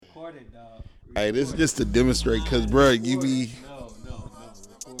Recorded, dog. Hey, this is just to demonstrate, cause bro, you be No.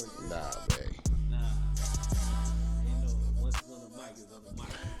 Recorded. nah, man. Nah. Ain't no. Once it's on the mic, it's on the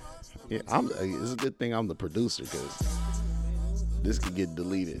mic. Yeah, it's a good thing I'm the producer, cause this could get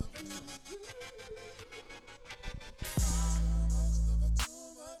deleted.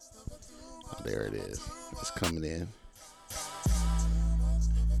 There it is. It's coming in.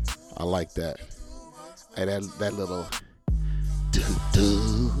 I like that. Hey, that little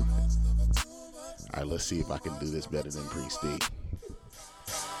do. All right, let's see if I can do this better than Priest D.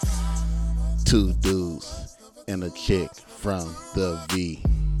 Two dudes and a chick from the V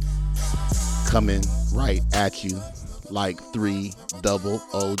coming right at you like three double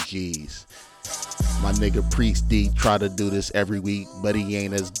OGs. My nigga Priest D try to do this every week, but he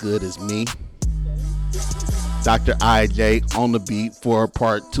ain't as good as me. Dr. IJ on the beat for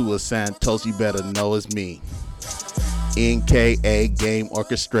part 2 of Santos, you better know it's me. NKA Game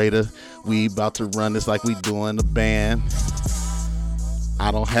Orchestrator, we about to run this like we doing a band.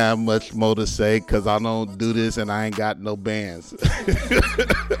 I don't have much more to say cause I don't do this and I ain't got no bands.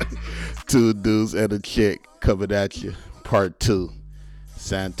 Two dudes and a chick coming at you, part 2,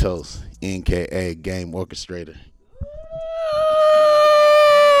 Santos, NKA Game Orchestrator.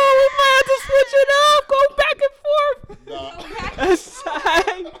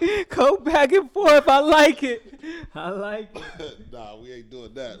 Go back and forth. I like it. Nah, we ain't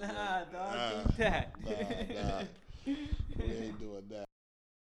doing that. Nah, dog, do that. Nah. We ain't doing that.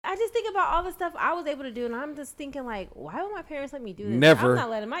 I just think about all the stuff I was able to do, and I'm just thinking, like, why would my parents let me do this? Never. I'm not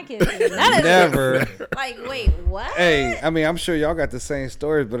letting my kids do none of Never. this. Like, wait, what? Hey, I mean, I'm sure y'all got the same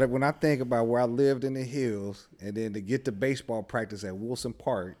stories, but when I think about where I lived in the hills and then to get to baseball practice at Wilson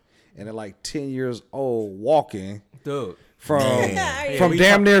Park and at like 10 years old walking Dude. from Yeah,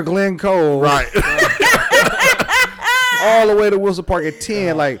 damn near Glen Cove Right. all the way to Wilson Park at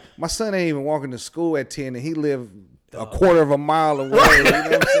 10. Like, my son ain't even walking to school at 10 and he lived a quarter of a mile away. You know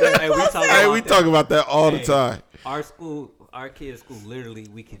what I'm saying? We talk about that all the time. Our kids' school, literally,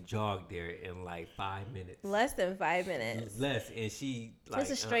 we can jog there in like 5 minutes. Less than 5 minutes. Less, and she like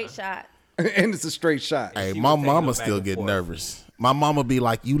It's a straight shot. And it's a straight shot. Hey, she my was taking mama them back still and get forth. nervous. My mama be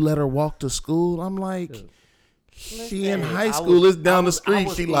like, "You let her walk to school?" I'm like, "She in Listen, high school. It's down the street."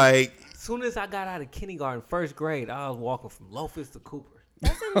 She like, as soon as I got out of kindergarten, first grade, I was walking from Locust to Cooper.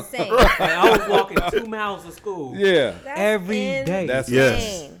 That's insane. Like, I was walking 2 miles to school. Yeah. That's Every day. That's Yes.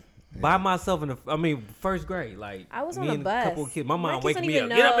 insane. By myself first grade. Like I was me on a and bus. a couple of kids. My My mom kids waking don't me up.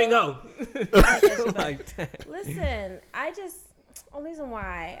 even Get up and know. go. Like that. Listen, only reason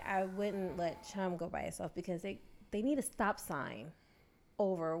why I wouldn't let Chum go by itself because they need a stop sign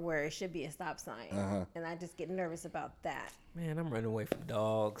over where it should be a stop sign. And I just get nervous about that. Man, I'm running away from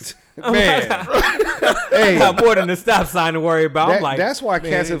dogs. Man. I Hey, got more than a stop sign to worry about. I'm like, that's why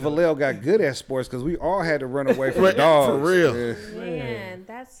man, Cass and Vallejo got good at sports because we all had to run away from dogs. for real. Yeah. Man,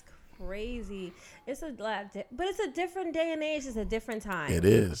 that's crazy. It's a lot, but it's a different day and age. It's a different time. It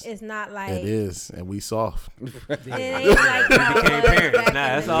is. It's not like It is, and we soft. It ain't like how it became was parents. back Nah, in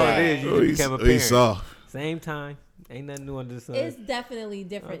that's the all it day. is. You became a We parent. soft. Same time. Ain't nothing new under the sun. It's definitely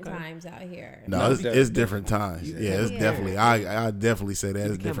different Okay. times out here. No, it's different times. Yeah, it's Yeah. definitely. I definitely say that You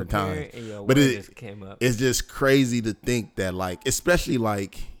it's became a different parent times. and your But awareness came up. it's just crazy to think that, like, especially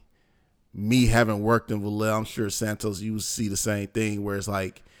like me having worked in Vallejo, I'm sure Santos, you see the same thing where it's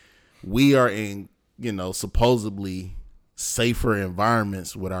like we are in, supposedly safer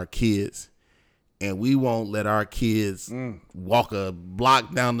environments with our kids. And we won't let our kids walk a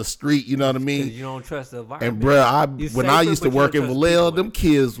block down the street. You know what I 'Cause mean? you don't trust the environment. And bruh, when I safer, used to but you work don't in trust Vallejo,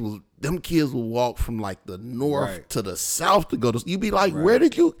 people. them kids will walk from like the north Right. to the south to go to. You be like, where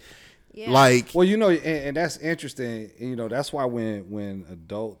did you? Yeah. Like, Well, and that's interesting. That's why when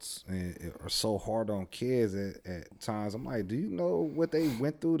adults are so hard on kids at times, I'm like, do you know what they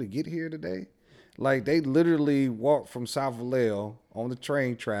went through to get here today? Like, they literally walked from South Vallejo on the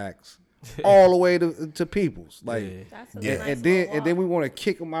train tracks all the way to Peoples. Like, Yeah. That's a and, nice and then little and then walk. we want to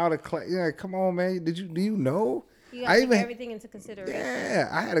kick them out of class. Yeah, come on, man. Do you know? You gotta take everything into consideration. Yeah,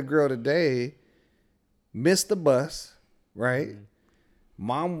 I had a girl today miss the bus, right?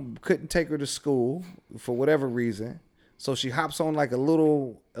 Mom couldn't take her to school for whatever reason. So she hops on like a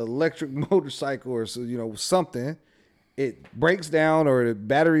little electric motorcycle or something. It breaks down or the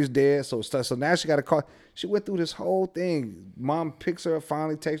battery's dead. So now she got to call. She went through this whole thing. Mom picks her up,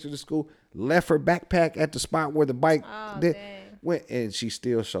 finally takes her to school, left her backpack at the spot where the bike dang. went, and she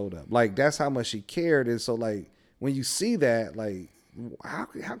still showed up. Like, that's how much she cared. And so, like, when you see that, like, how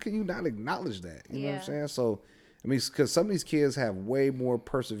can you not acknowledge that? You know what I'm Yeah. saying? So, I mean, because some of these kids have way more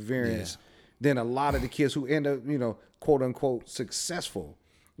perseverance than a lot of the kids who end up, quote unquote, successful.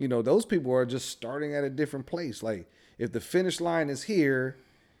 You know, those people are just starting at a different place. Like if the finish line is here,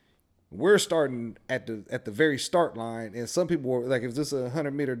 we're starting at the very start line, and some people are like, if this is a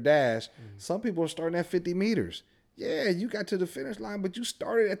 100-meter dash, some people are starting at 50 meters. Yeah, you got to the finish line, but you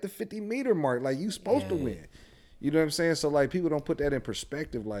started at the 50-meter mark. Like you supposed to win. You know what I'm saying? So like people don't put that in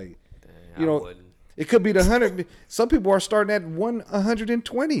perspective. Like, you know, it could be the 100. Some people are starting at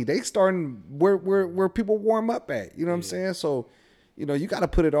 120. They starting where people warm up at. You know what I'm saying? So, you know, you got to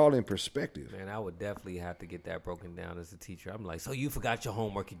put it all in perspective. Man, I would definitely have to get that broken down as a teacher. I'm like, so you forgot your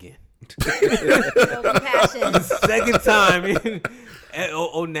homework again? No compassion. Second time.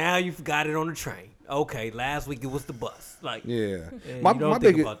 oh, now you forgot it on the train. Okay, last week it was the bus. Like, yeah. My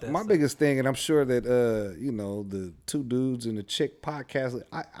Biggest thing, and I'm sure that you know, the Two Dudes and the Chick podcast,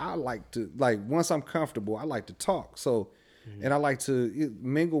 I like to, like, once I'm comfortable, I like to talk. So, and I like to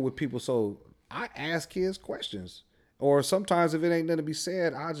mingle with people. So I ask kids questions, or sometimes if it ain't nothing to be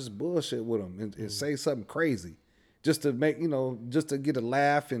said, I just bullshit with them and say something crazy, just to make, you know, just to get a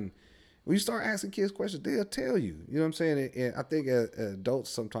laugh. And when you start asking kids questions, they'll tell you. You know what I'm saying? And I think adults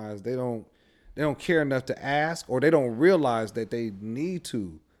sometimes they don't care enough to ask, or they don't realize that they need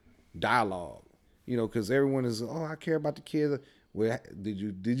to dialogue, you know, because everyone is, oh, I care about the kids. Well, did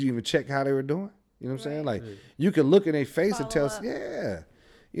you even check how they were doing? You know what I'm saying? Like, you can look in their face and tell,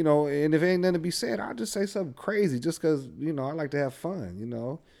 you know, and if ain't nothing to be said, I'll just say something crazy just because, you know, I like to have fun, you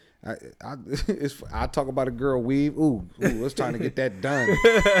know. I talk about a girl weave. Ooh, it's time to get that done.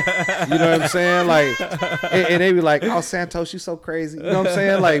 You know what I'm saying? Like, and they be like, "Oh, Santos, you so crazy." You know what I'm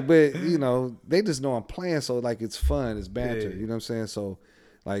saying? Like, but you know, they just know I'm playing, so like it's fun, it's banter. You know what I'm saying? So,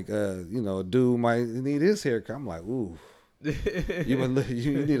 like, you know, a dude might need his haircut. I'm like, ooh. You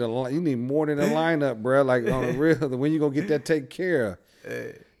need more than a lineup, bro. Like on the real, when you gonna get that taken care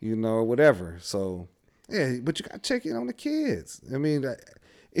of? You know, whatever. So, yeah, but you gotta check in on the kids. I mean.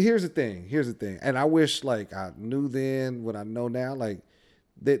 Here's the thing. And I wish like I knew then what I know now, like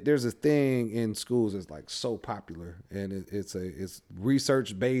there's a thing in schools that's like so popular, and it's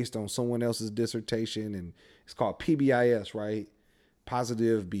research based on someone else's dissertation, and it's called PBIS, right?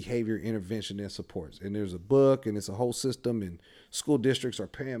 Positive Behavior Intervention and Supports. And there's a book, and it's a whole system, and school districts are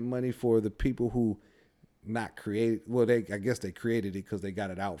paying money for the people who not created, well, I guess they created it because they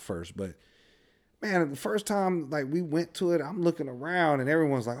got it out first, but man, the first time like we went to it, I'm looking around and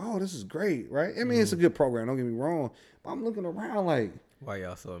everyone's like, "Oh, this is great," right? I mean, it's a good program. Don't get me wrong, but I'm looking around like, why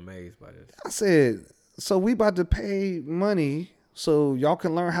y'all so amazed by this? I said, "So we about to pay money so y'all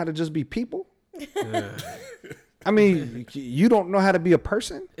can learn how to just be people?" I mean, you don't know how to be a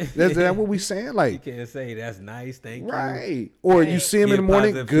person? Is that what we saying? Like, you can't say that's nice, thank you. Right. Or you see them in the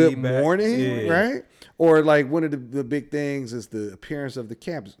morning, good morning, right? Or like one of the big things is the appearance of the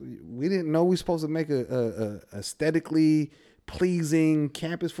campus. We didn't know we supposed to make a aesthetically pleasing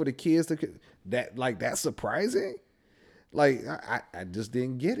campus for the kids. That's surprising. Like, I just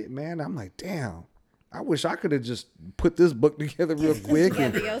didn't get it, man. I'm like, damn. I wish I could have just put this book together real quick.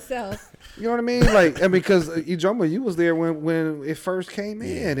 And yourself. You know what I mean? Like, I mean, because Ijoma, you was there when it first came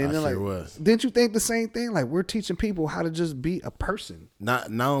in, and then like, was. Didn't you think the same thing? Like, we're teaching people how to just be a person. Not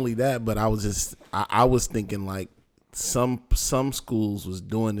only that, but I was thinking like some schools was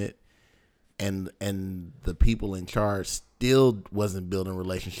doing it, and the people in charge still wasn't building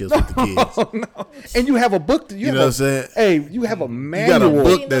relationships with the kids. Oh, no. And you have a book. You know what I'm saying? Hey, you have a manual. You got a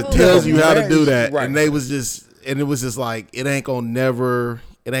book that tells you how to do that, right. And it was just like it ain't gonna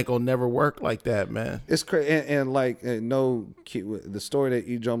never work like that, man. It's crazy, and like no kid, the story that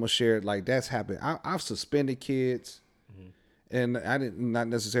Ijoma shared, like that's happened. I've suspended kids, and I didn't not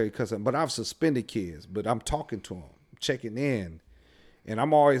necessarily cuss them, but I've suspended kids. But I'm talking to them, checking in. And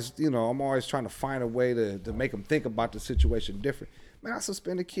I'm always trying to find a way to make them think about the situation different. Man, I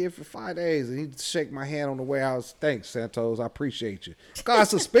suspended a kid for 5 days, and he'd shake my hand on the way out. Thanks, Santos. I appreciate you. God, I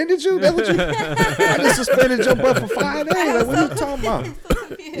suspended you? That's what you? I just suspended your butt for 5 days. Like, what are you talking about?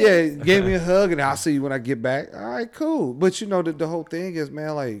 Yeah, gave me a hug, and I'll see you when I get back. All right, cool. But you know, the whole thing is,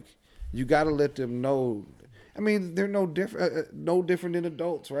 man, like you got to let them know. I mean, they're no different than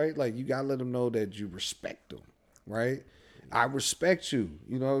adults, right? Like you got to let them know that you respect them, right? I respect you,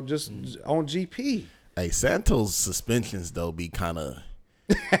 you know, just on GP. Hey, Santos' suspensions though be kind of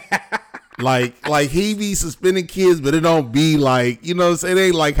like he be suspending kids, but it don't be like, you know what I'm saying? It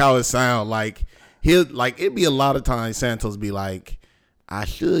ain't like how it sound. Like it be a lot of times Santos be like, I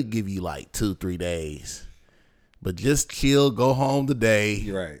should give you like 2-3 days, but just chill, go home today,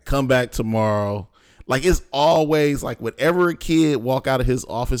 You're right. Come back tomorrow. Like it's always like whatever a kid walk out of his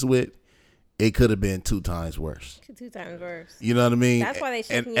office with, it could have been 2 times worse. 2 times worse. You know what I mean? That's why they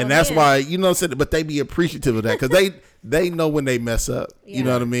shaking your and that's hand. why, you know what I'm saying? But they be appreciative of that because they know when they mess up. You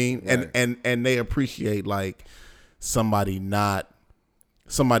know Yeah. what I mean? Right. And they appreciate like somebody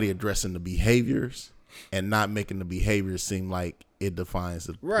addressing the behaviors and not making the behaviors seem like it defines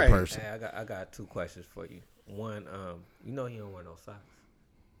the Right. person. Hey, I got 2 questions for you. One, you know you don't wear no socks.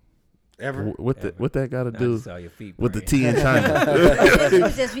 Ever? What that got to I do just saw your feet with the praying. tea in China? It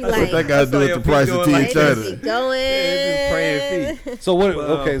would just be What like, that got to do with your the price feet of going tea in like they just China? keep going. Yeah, just praying feet. So what?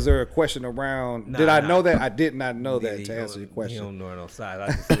 Well, okay, is there a question around? nah, did I nah. know that? I did not know Neither that. he To answer don't- your He question, don't know no size.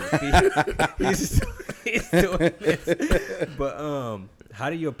 I just see his feet. he's doing this. But how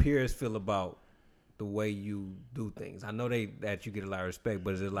do your peers feel about the way you do things? I know that you get a lot of respect,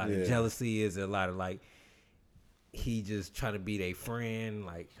 but is there a lot Yeah. of jealousy? Is there a lot of like he just trying to be their friend?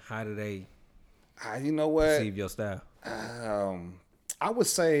 Like how do they you know what? perceive your style? I would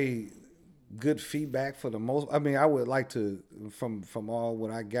say good feedback for the most. I mean, I would like to from all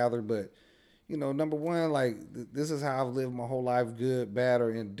what I gathered, but you know, number one, like this is how I've lived my whole life, good, bad,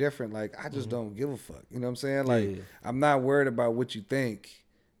 or indifferent. Like I just don't give a fuck. You know what I'm saying? Like Yeah. I'm not worried about what you think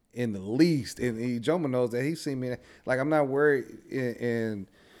in the least. And Joma knows that. He's seen me. Like I'm not worried. And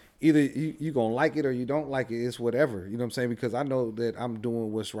either you gonna like it or you don't like it. It's whatever. You know what I'm saying? Because I know that I'm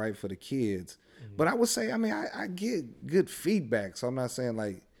doing what's right for the kids. But I would say, I mean, I get good feedback. So I'm not saying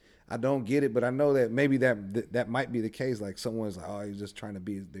like I don't get it, but I know that maybe that might be the case. Like someone's like, oh, you're just trying to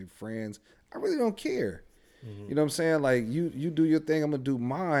be their friends. I really don't care. You know what I'm saying? Like you do your thing, I'm gonna do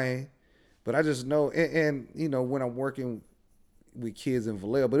mine. But I just know, and you know, when I'm working with kids in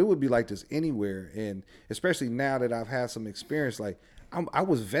Vallejo, but it would be like this anywhere. And especially now that I've had some experience, like I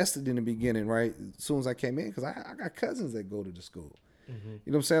was vested in the beginning, right? As soon as I came in, because I got cousins that go to the school. You know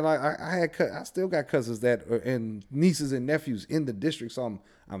what I'm saying? Like I still got cousins that are, and nieces and nephews in the district, so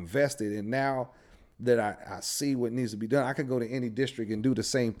I'm vested. And now that I see what needs to be done, I can go to any district and do the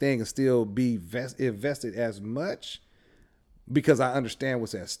same thing and still be invested as much because I understand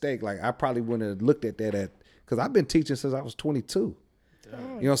what's at stake. Like I probably wouldn't have looked at that because I've been teaching since I was 22. You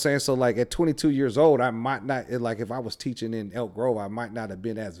know what I'm saying? So like at 22 years old, I might not, like if I was teaching in Elk Grove, I might not have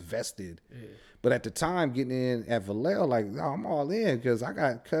been as vested. Yeah. But at the time getting in at Vallejo, like I'm all in because I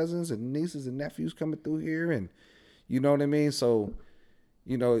got cousins and nieces and nephews coming through here, and you know what I mean? So,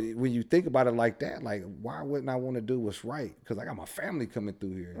 you know, when you think about it like that, like why wouldn't I want to do what's right? Because I got my family coming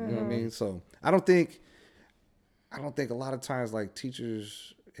through here. You know what I mean? So I don't think a lot of times like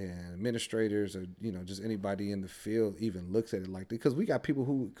teachers and administrators or, you know, just anybody in the field even looks at it like that, because we got people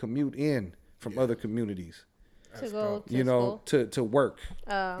who commute in from other communities, To go to you know, school. to work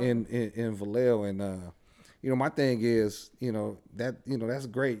Oh. in Vallejo. And, you know, my thing is, you know, that's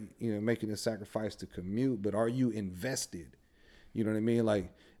great, you know, making a sacrifice to commute, but are you invested? You know what I mean?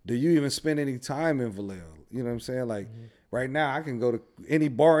 Like, do you even spend any time in Vallejo? You know what I'm saying? Like, right now, I can go to any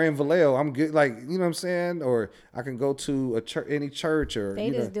bar in Vallejo. I'm good. Like, you know what I'm saying? Or I can go to a church, any church, or They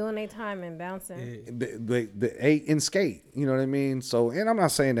you just know, doing their time and bouncing. the eight and skate. You know what I mean? So, and I'm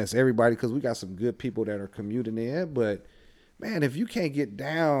not saying that's everybody because we got some good people that are commuting in. But man, if you can't get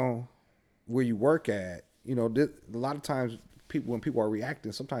down where you work at, you know, a lot of times when people are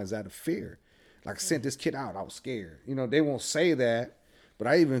reacting, sometimes out of fear. Like I sent this kid out, I was scared. You know, they won't say that, but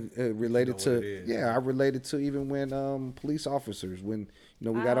I even related to I related to even when police officers, when you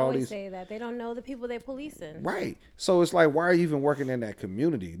know we got I all always these say that they don't know the people they're policing. right. So it's like, why are you even working in that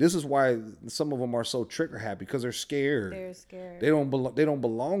community? This is why some of them are so trigger happy because they're scared. They're scared. They don't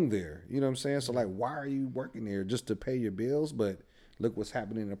belong there. You know what I'm saying? So like, why are you working there just to pay your bills? But look what's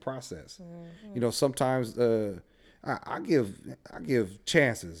happening in the process. Mm-hmm. You know, sometimes I give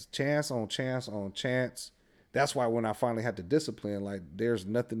chances, chance on chance on chance. That's why when I finally had to discipline, like there's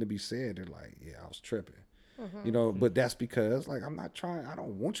nothing to be said. They're like, yeah, I was tripping. You know, but that's because like I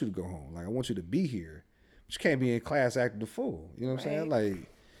don't want you to go home. Like I want you to be here. But you can't be in class acting a fool. You know what I'm saying? Like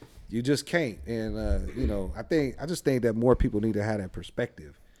you just can't. And you know, I just think that more people need to have that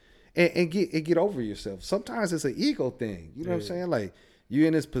perspective. And get over yourself. Sometimes it's an ego thing. You know what I'm saying? Like you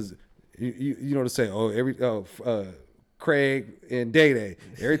in this position, you know to say, Craig and Day Day.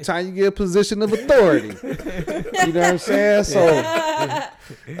 Every time you get a position of authority, you know what I'm saying? So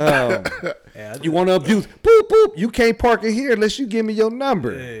you want to abuse? Boop boop. You can't park it here unless you give me your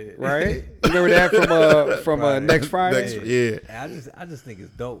number, right? You remember that from next Friday? Yeah. I just think it's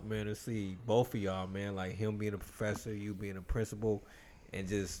dope, man, to see both of y'all, man. Like him being a professor, you being a principal, and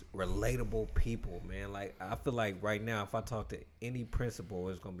just relatable people, man. Like I feel like right now, if I talk to any principal,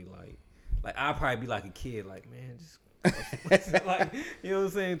 it's gonna be like I'll probably be like a kid, like man, just like you know what I'm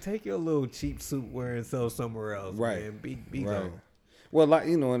saying. Take your little cheap suit wearing self somewhere else, Right. man. Be Right. gone. Well, like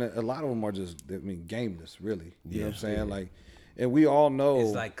and a lot of them are just gameless, really. You know what I'm saying? Like, and we all know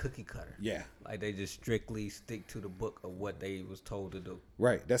It's like cookie cutter. Yeah. Like they just strictly stick to the book of what they was told to do.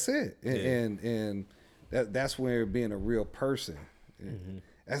 Right. That's it. And that's where being a real person.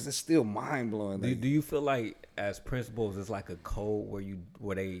 That's just still mind blowing. Do you feel like as principals it's like a code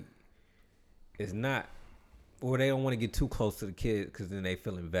where they don't want to get too close to the kid because then they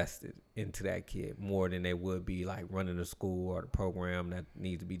feel invested into that kid more than they would be like running the school or the program that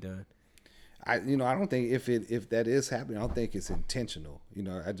needs to be done? I don't think if that is happening, I don't think it's intentional.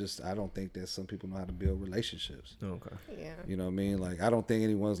 I don't think that some people know how to build relationships. Okay. Yeah. You know what I mean? Like, I don't think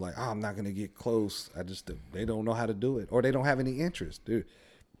anyone's like, I'm not going to get close. They don't know how to do it, or they don't have any interest. Dude,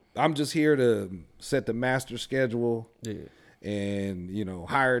 I'm just here to set the master schedule. Yeah. And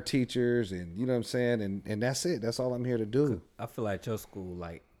hire teachers, and you know what I'm saying, and that's it. That's all I'm here to do. I feel like your school,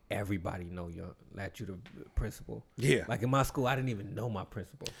 like everybody know that you the principal. Yeah. Like in my school, I didn't even know my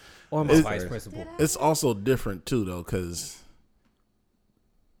principal or my vice principal. It's also different too, though, because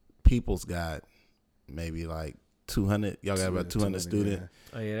People's got maybe like 200. Y'all got about 200 students.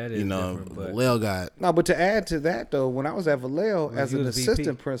 Oh yeah, that is different. But Vallejo got. No, but to add to that though, when I was at Vallejo as you an was assistant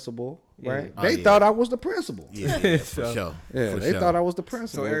VP. principal, right? Oh, They yeah. thought I was the principal. Yeah, for sure. Yeah, For they sure. thought I was the so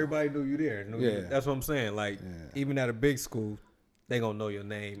principal. everybody knew you there. Yeah. That's what I'm saying. Like even at a big school, they gonna know your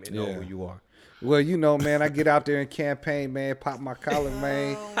name and know Yeah. who you are. Well, man, I get out there and campaign, man, pop my collar,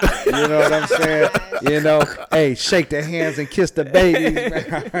 man. You know what I'm saying? Hey, shake their hands and kiss the babies,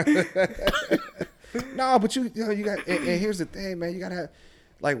 man. No, but you got, and here's the thing, man, you gotta have,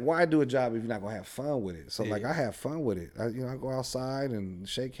 like, why do a job if you're not gonna have fun with it? So, like, I have fun with it. I go outside and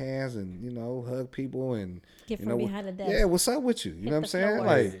shake hands and hug people and Get from behind the desk. Yeah, what's up with you? You know what I'm the saying? floor.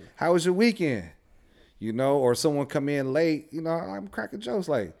 Like, how was your weekend? Or someone come in late. I'm cracking jokes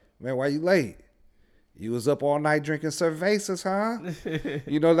like, man, why you late? You was up all night drinking cervezas, huh?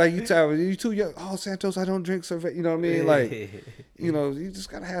 Like you tell me, you too young. Oh, Santos, I don't drink cerveza. You know what I mean? Like, you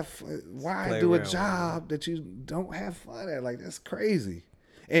just gotta have fun. Why Play do a around with job that you don't have fun at? Like, that's crazy.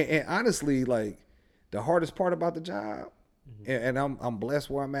 And honestly, like, the hardest part about the job, and I'm blessed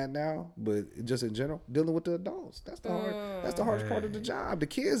where I'm at now, but just in general, dealing with the adults. That's the hardest part of the job. The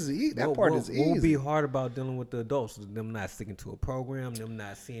kids eat. That part is easy. What would be hard about dealing with the adults? Them not sticking to a program, them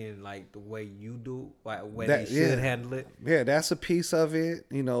not seeing like the way you do, like way they should handle it. Yeah, that's a piece of it.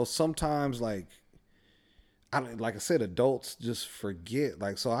 Sometimes like I said, adults just forget.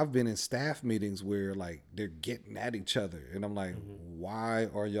 Like, so I've been in staff meetings where like they're getting at each other, and I'm like, why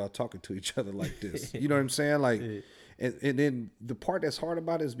are y'all talking to each other like this? You know what I'm saying? Like, and then the part that's hard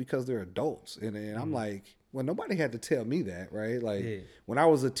about it is because they're adults, and I'm like, well, nobody had to tell me that, right? Like, when I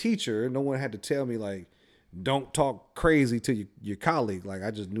was a teacher, no one had to tell me like, don't talk crazy to your colleague. Like, I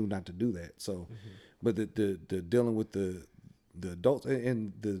just knew not to do that. So, but the dealing with the adults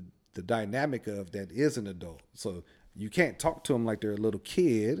and the dynamic of that is an adult. So you can't talk to them like they're a little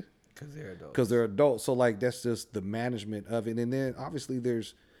kid Because they're adults. So like, that's just the management of it. And then obviously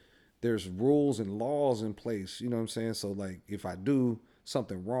there's rules and laws in place. You know what I'm saying? So like, if I do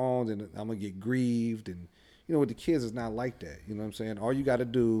something wrong, then I'm gonna get grieved. And with the kids, it's not like that. You know what I'm saying? All you got to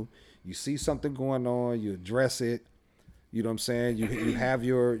do, you see something going on, you address it. You know what I'm saying? You have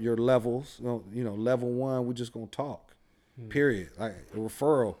your levels. Level 1, we're just gonna talk. Period. Like a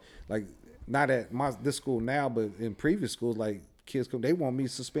referral. Like, not at this school now, but in previous schools, like, kids come, they want me to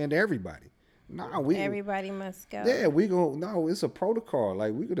suspend everybody. Everybody must go. Yeah, no, it's a protocol.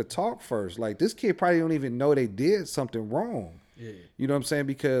 Like, we're gonna talk first. Like, this kid probably don't even know they did something wrong. Yeah. You know what I'm saying?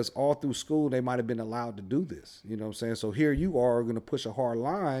 Because all through school they might have been allowed to do this. You know what I'm saying? So here you are gonna push a hard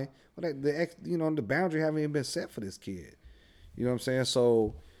line, but the boundary haven't even been set for this kid. You know what I'm saying?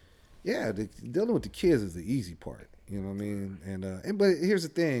 So yeah, dealing with the kids is the easy part. You know what I mean? And but here's the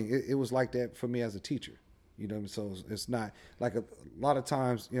thing, it was like that for me as a teacher. You know what I mean? So it's not like a lot of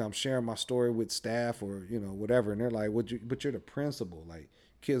times, I'm sharing my story with staff or, whatever, and they're like, but you're the principal. Like,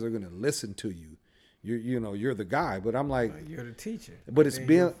 kids are gonna listen to you. You're the guy. But I'm like, you're the teacher. But it's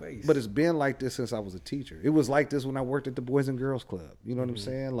been like this since I was a teacher. It was like this when I worked at the Boys and Girls Club. You know what I'm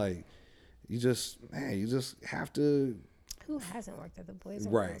saying? Like, you just have to. Who hasn't worked at the Boys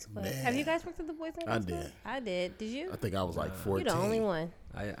and Right. Girls Club? Have you guys worked at the Boys and Girls Club? I did. Did you? I think I was like 14. You're the only one.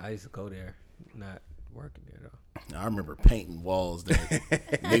 I used to go there, not working there though. I remember painting walls that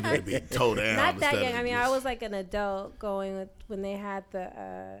needed to be towed down. Not that instead young. of I mean, just- I was like an adult going with when they had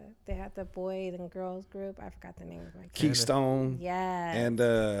the boys and girls group. I forgot the name of my kid. Keystone. Yeah. And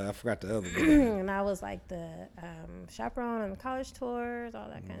I forgot the other one. And I was like the chaperone on the college tours, all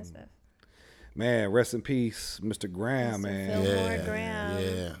that kind of stuff. Man, rest in peace, Mr. Graham, Mr. man. Phil. Fillmore Graham.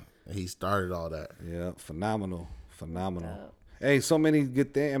 Yeah. He started all that. Yeah, phenomenal. Hey, so many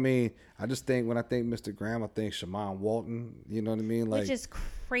good things. I mean, I just think when I think Mr. Graham, I think Shaman Walton. You know what I mean? Like, Which is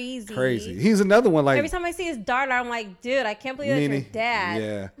crazy. crazy. He's another one. Like Every time I see his daughter, I'm like, dude, I can't believe that's your Nene. dad.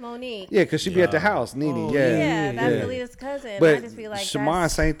 Yeah. Monique. yeah, because she be at the house, Nene. Oh, Yeah, that's yeah. Leah's cousin. But I just be like, Shaman,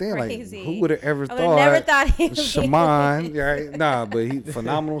 that's same thing. crazy. Like, who would have ever I would've never thought he would be- Shaman, right? Nah, but he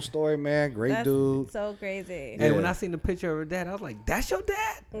phenomenal story, man. Great That's dude. so crazy. Hey, when Yeah. I seen the picture of her dad, I was like, "That's your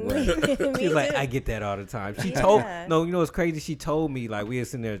dad." Me She's like, too. "I get that all the time." She Yeah. told, no, you know what's crazy? She told me, like, we were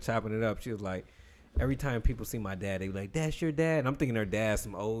sitting there chopping it up. She was like, every time people see my dad, they be like, "That's your dad." And I'm thinking her dad's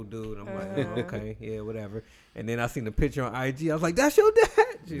some old dude. I'm like, oh, okay, yeah, whatever. And then I seen the picture on IG. I was like, "That's your dad."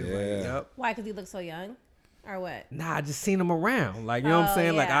 She was like, Yeah. "Yep." Why? Because he looks so young? Or what? Nah, I just seen him around. Like, you know what I'm Oh,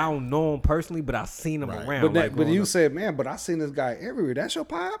 saying? Like, yeah. I don't know him personally, but I seen him Right. around. But, like, but growing you up. said, man, but I seen this guy everywhere. That's your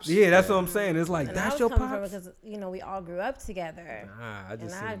pops? Yeah, that's what I'm saying. It's like, And I that's was your coming from pops. because, we all grew up together. Nah, I just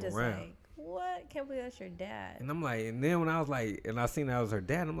And seen I'm him just around. like, what? Can't believe that's your dad. And I'm like, and then when I was like, and I seen that was her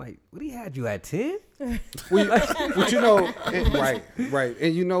dad, I'm like, what, he had you at 10? But you know, right.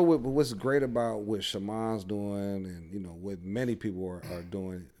 And you know what's great about what Shaman's doing and, you know, what many people are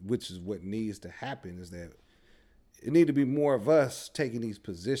doing, which is what needs to happen, is that it need to be more of us taking these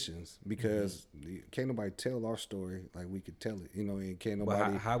positions because can't nobody tell our story like we could tell it, you know, and can't But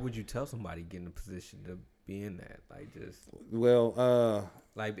nobody. how would you tell somebody get in a position to be in that? Like, just, Well,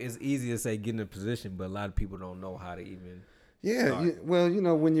 like, it's easy to say get in a position, but a lot of people don't know how to even. yeah. Sorry. Well, you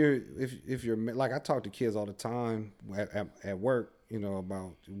know, when you're if you're like I talk to kids all the time at work, you know,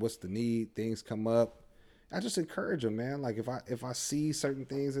 about what's the need, things come up. I just encourage them, man. Like if I see certain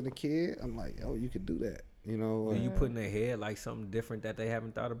things in a kid, I'm like, oh, you could do that, you know. Do you put in their head like something different that they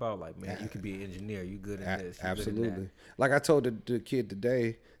haven't thought about? Like, man, you could be an engineer. You good at this. You good at Absolutely. that. Like I told the kid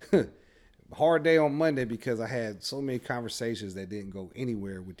today, hard day on Monday because I had so many conversations that didn't go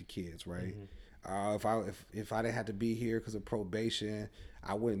anywhere with the kids. Right. If I didn't have to be here because of probation,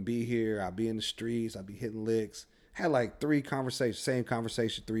 I wouldn't be here. I'd be in the streets. I'd be hitting licks. Had like 3 conversations, same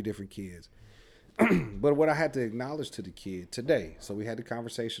conversation, 3 different kids. But what I had to acknowledge to the kid today, so we had the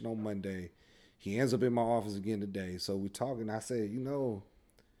conversation on Monday. He ends up in my office again today. So we talking. I said, you know,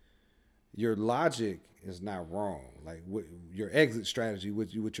 your logic is not wrong. Like what your exit strategy,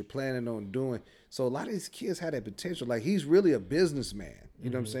 what you're planning on doing. So a lot of these kids had that potential. Like he's really a businessman.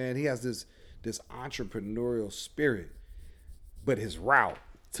 You know what I'm saying? He has this entrepreneurial spirit, but his route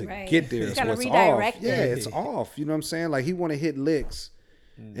to Right. get there He's is gotta what's off. redirect Yeah, it. it's off. You know what I'm saying? Like he want to hit licks.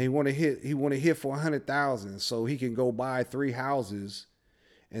 And he want to hit for 100,000 so he can go buy 3 houses,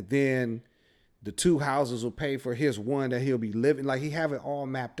 and then the 2 houses will pay for his one that he'll be living. Like he have it all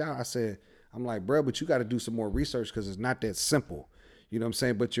mapped out. I'm like, bro, but you got to do some more research because it's not that simple. You know what I'm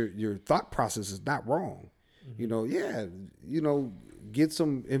saying? But your thought process is not wrong. You know, yeah, you know, get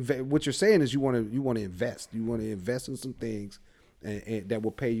some. What you're saying is you want to invest. You want to invest in some things, and that will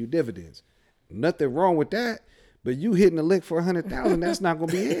pay you dividends. Nothing wrong with that. But you hitting a lick for 100,000, that's not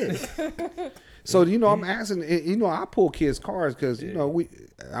gonna be it. So you know, I'm asking. You know, I pull kids' cars because you know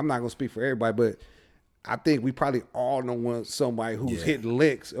I'm not gonna speak for everybody, but I think we probably all know somebody who's hit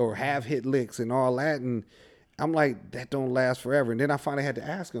licks or have hit licks and all that. And I'm like, that don't last forever. And then I finally had to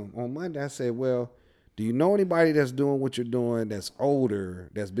ask him on Monday. I said, well, do you know anybody that's doing what you're doing that's older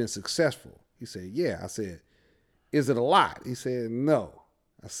that's been successful? He said, yeah. I said, is it a lot? He said, no.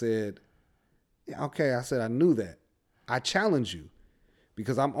 I said, yeah, okay. I said, I knew that. I challenge you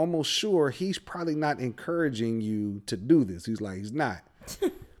because I'm almost sure he's probably not encouraging you to do this. He's like, he's not.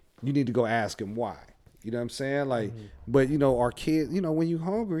 You need to go ask him why. You know what I'm saying? Like, but you know, our kids, you know, when you're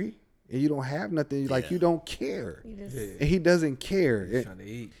hungry and you don't have nothing, like you don't care. You just, And he doesn't care. Trying to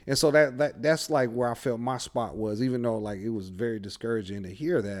eat. And so that's like where I felt my spot was, even though like it was very discouraging to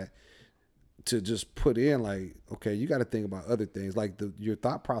hear that, to just put in like, okay, you got to think about other things. Like your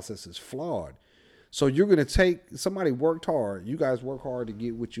thought process is flawed. So you're going to take, somebody worked hard. You guys work hard to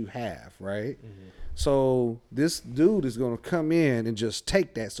get what you have, right? Mm-hmm. So this dude is going to come in and just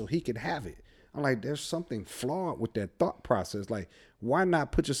take that so he can have it. I'm like, there's something flawed with that thought process. Like, why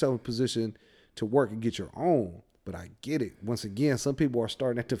not put yourself in a position to work and get your own? But I get it. Once again, some people are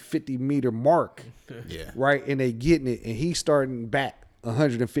starting at the 50-meter mark, Yeah. right? And they getting it, and he's starting back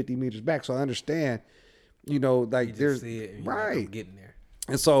 150 meters back. So I understand, you know, like You just there's see it and right. you're like, I'm getting there.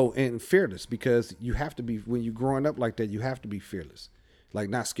 And so, and fearless, because you have to be, when you're growing up like that, you have to be fearless. Like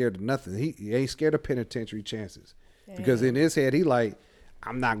not scared of nothing. He ain't scared of penitentiary chances. Because in his head, he like,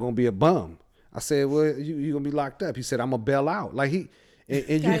 I'm not going to be a bum. I said, well, you going to be locked up. He said, I'm going to bail out. Like and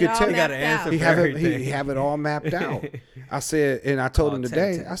you Got it could all tell. mapped out. He for have it, everything. he have it all mapped out. I said, and I told All him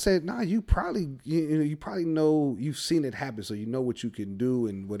today, 10-10. I said, nah, you probably know, you've seen it happen. So you know what you can do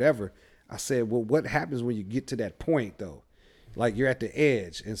and whatever. I said, well, what happens when you get to that point though? Like you're at the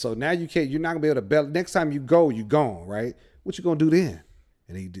edge, and so now you're not gonna be able to bail. Next time you go, you gone, right? What you gonna do then?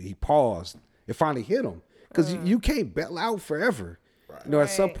 And he paused. It finally hit him because you can't bail out forever. Right. You know, at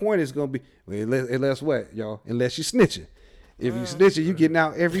some point it's gonna be unless what, y'all? Unless you snitching. If you snitching, you getting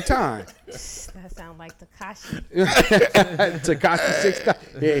out every time. That sound like Tekashi. Tekashi 6.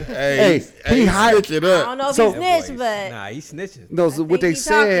 Hey, he hyped it I up. don't know if So- he snitched, but Nah, he snitching. No, so what think they he's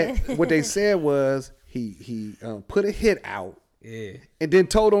said, talking. what they said was he put a hit out Yeah. and then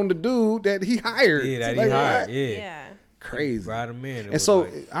told on the dude that he hired. Yeah, that Like, he hired. what? Yeah. yeah. Crazy. Brought him in. It And was so,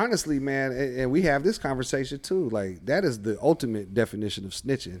 like, honestly, man, and we have this conversation too. Like, that is the ultimate definition of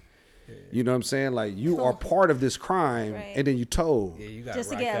snitching. You know what I'm saying? Like, you are part of this crime, Right. and then you told. yeah, you gotta Just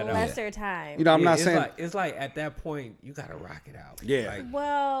to rock get that a out. lesser time. You know, I'm Yeah, not it's saying. like, it's like at that point you gotta rock it out. Yeah. Like,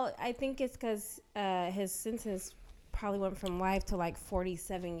 Well, I think it's because his sentence probably went from life to like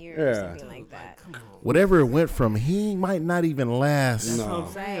 47 years or Yeah. something like that. Whatever it went from, he might not even last. that's No. what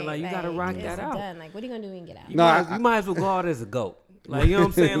I'm saying. Like, you gotta rock it's that out. done. Like, what are you gonna do when you get out? No, You might as well go out as a goat. Like, you know what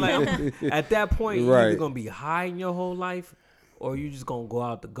I'm saying? Like, at that point, you're Right. either gonna be high in your whole life, or you just gonna go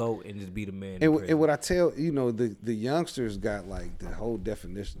out the goat and just be the man. in And prison. what I tell the youngsters got like the whole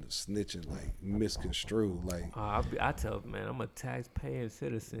definition of snitching like misconstrued. Like, I tell man, I'm a tax-paying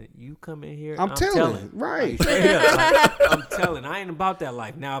citizen. You come in here, I'm telling, right? Like, straight up, like, I'm telling. I ain't about that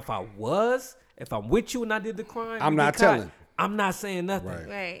life. Now, if I'm with you and I did the crime, I'm you not get caught, telling. I'm not saying nothing. Right.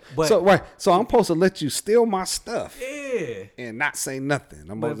 Right. But So I'm supposed to let you steal my stuff yeah. and not say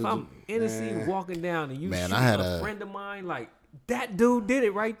nothing. I'm But supposed if to I'm innocent walking down and you Man, shoot I had a a- friend of mine, like that dude did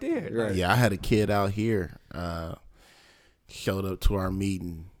it right there. Right. Like, Yeah, I had a kid out here. Showed up to our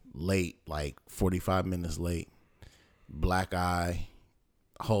meeting late, like 45 minutes late. Black eye,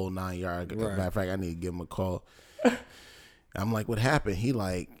 whole 9 yards. Right. Matter of fact, I need to give him a call. I'm like, what happened? He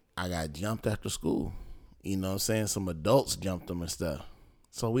like, I got jumped after school. You know what I'm saying? Some adults jumped him and stuff.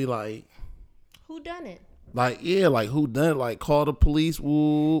 So we like, Who done it? yeah, like who done it? Like call the police.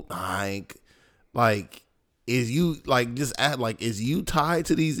 Woo. Like, is you like just act like is you tied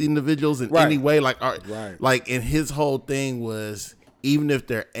to these individuals in Right. any way? Like, Right. like, and his whole thing was even if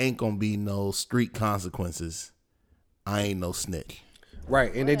there ain't gonna be no street consequences, I ain't no snitch.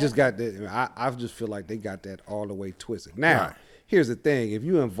 right, and they just got that. I just feel like they got that all the way twisted. Now, Right. here's the thing: if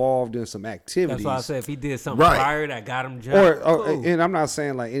you involved in some activities, that's why I said if he did something Right. prior that got him jumped, or cool. and I'm not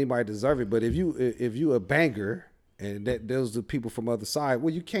saying like anybody deserve it, but if you a banger and that those are people from other side,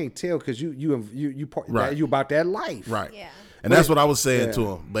 well, you can't tell because you Right. you about that life, Right. Yeah. And that's what I was saying Yeah. to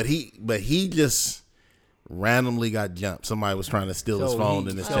him. But he just randomly got jumped. Somebody was trying to steal his phone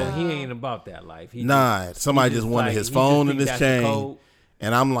and his so chain. he ain't about that life. He Nah, somebody he just wanted like- his he phone just and think his that's the chain. code.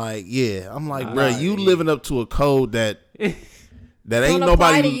 And I'm like, bro, you living up to a code that ain't Don't apply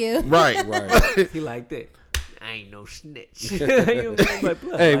nobody to you. right. right. He like that. I ain't no snitch. You know what I'm saying? But,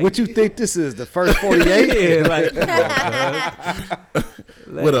 look, Hey, like, what you think this is the first 48? Yeah, like come on, cuz.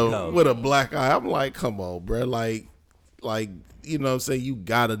 Let with it a go. with a black eye. I'm like, come on, bro. Like you know what I'm saying? You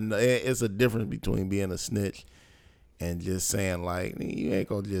gotta know it's a difference between being a snitch and just saying like you ain't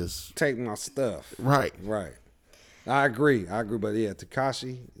gonna just Take my stuff. right. Right. I agree, but yeah,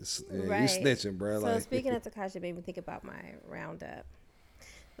 Tekashi, Right. you snitching, bro. So Like, speaking of Tekashi, it made me think about my roundup.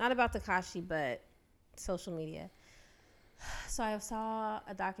 Not about Tekashi, but social media. So I saw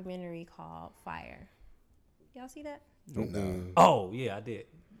a documentary called Fire. Y'all see that? Oh yeah, I did.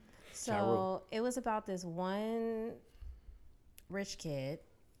 So it was about this one rich kid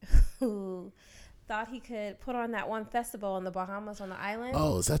who thought he could put on that one festival in the Bahamas on the island.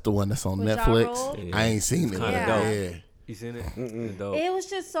 Oh, is that the one that's on With Ja Netflix? Rule? Yeah. I ain't seen it. Kinda but dope. Yeah. You seen it? It's dope. It was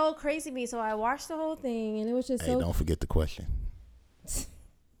just so crazy to me. So I watched the whole thing, and it was just Hey, so. don't forget the question.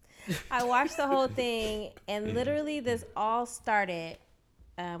 I watched the whole thing, and literally this all started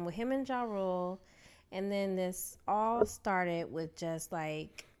with him and Ja Rule, and then this all started with just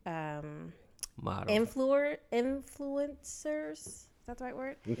like Model. influencers. Is that the right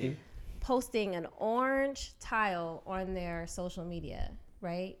word? Posting an orange tile on their social media,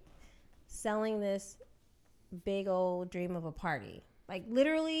 right? Selling this big old dream of a party. Like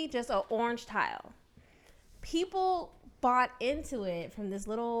literally just an orange tile. People bought into it from this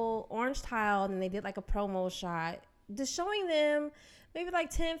little orange tile, and then they did like a promo shot just showing them maybe like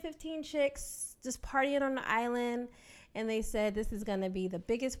 10, 15 chicks just partying on the island. And they said this is going to be the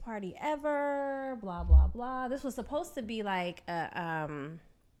biggest party ever, blah, blah, blah. This was supposed to be like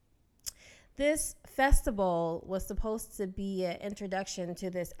this festival was supposed to be an introduction to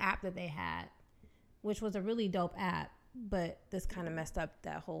this app that they had, which was a really dope app, but this kind of messed up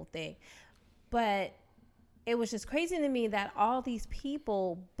that whole thing. But it was just crazy to me that all these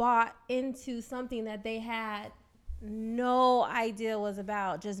people bought into something that they had no idea was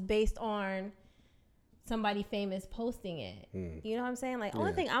about, just based on somebody famous posting it. You know what I'm saying? Like,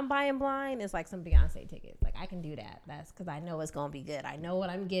 only thing I'm buying blind is like some Beyonce tickets. Like, I can do that. That's because I know it's gonna be good. I know what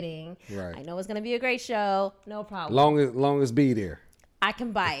I'm getting. Right. I know it's gonna be a great show. No problem. Long as be there. I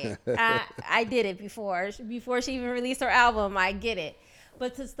can buy it. I did it before she even released her album. I get it.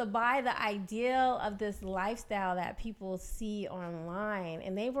 But just to buy the ideal of this lifestyle that people see online,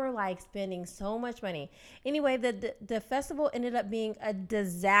 and they were like spending so much money. Anyway, the festival ended up being a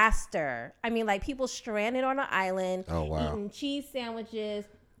disaster. I mean, like, people stranded on an island, eating cheese sandwiches.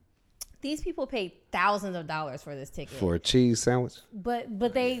 These people paid thousands of dollars for this ticket. For a cheese sandwich? But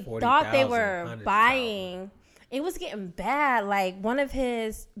they thought they were 100,000. buying. It was getting bad. Like, one of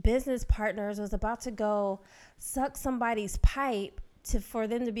his business partners was about to go suck somebody's pipe for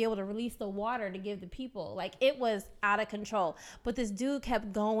them to be able to release the water to give the people. Like, it was out of control. But this dude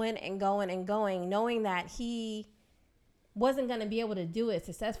kept going and going and going, knowing that he wasn't going to be able to do it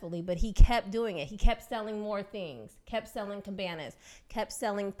successfully, but he kept doing it. He kept selling more things, kept selling cabanas, kept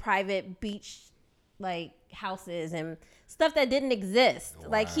selling private beach like houses and stuff that didn't exist. Wow.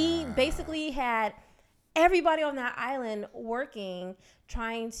 Like, he basically had everybody on that island working,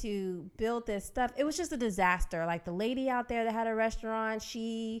 trying to build this stuff. It was just a disaster. Like, the lady out there that had a restaurant,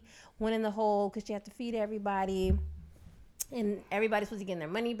 she went in the hole because she had to feed everybody. And everybody's supposed to get their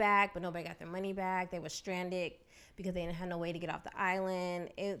money back, but nobody got their money back. They were stranded because they didn't have no way to get off the island.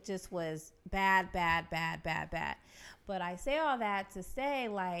 It just was bad. But I say all that to say,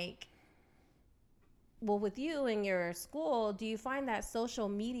 like, well, with you and your school, do you find that social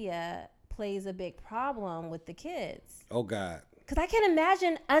media plays a big problem with the kids? Oh God. Because I can't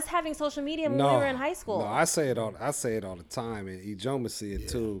imagine us having social media when we were in high school. No, I say it all the time, and Ijoma see it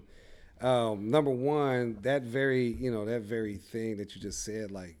too. Number one, that very thing that you just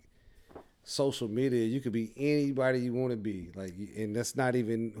said, like, social media, you could be anybody you want to be, like, and that's not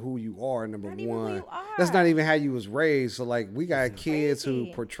even who you are. Number Not one, even who you are. That's not even how you was raised. So, like, we got kids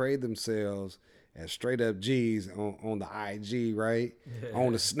who portray themselves as straight up G's on the IG, right?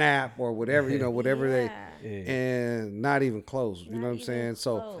 On the Snap or whatever, whatever and not even close. You know what I'm saying?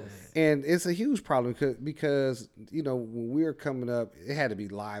 So, and it's a huge problem because when we were coming up, it had to be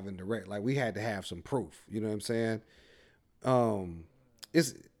live and direct. Like, we had to have some proof. You know what I'm saying?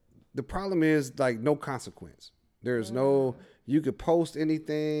 The problem is, like, no consequence. There's no. You could post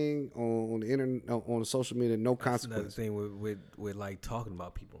anything on the internet, on the social media, no consequence. Another thing with like talking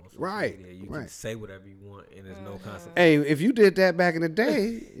about people on social media. You can say whatever you want, and there's no consequence. Hey, if you did that back in the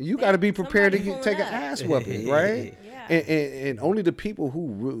day, you got to be prepared to take an ass whooping, right? Yeah. And only the people who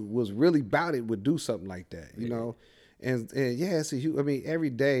was really about it would do something like that, And yeah, it's a huge. I mean,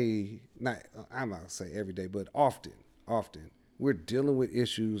 every day. I'm not gonna say every day, but often we're dealing with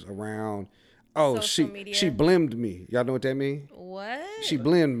issues around. Oh, she blimmed me. Y'all know what that mean? What? She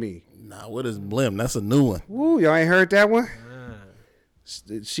blimmed me. Nah, what is blim? That's a new one. Woo, y'all ain't heard that one?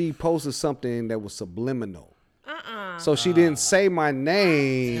 She posted something that was subliminal. So she didn't say my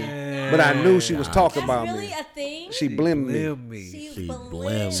name, but I knew she was talking about really me. That's really a thing? She blimmed me. She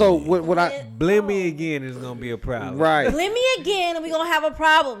blimmed So what I Blame me again is gonna be a problem. right. Blame me again and we're going to have a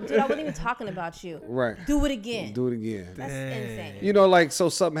problem. Dude, I wasn't even talking about you. Right. Do it again. Do it again. That's insane. Like, so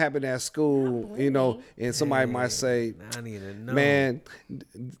something happened at school, and somebody might say, I need to know. man,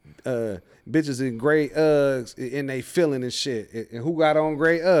 bitches in gray Uggs and they feeling and shit. And who got on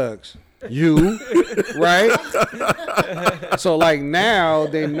gray Uggs? You, right? So, like, now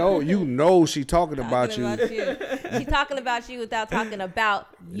they know she talking about you. She's talking about you without talking about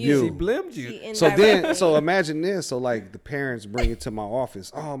you. She blamed you. So imagine this. So, like, the parents bring it to my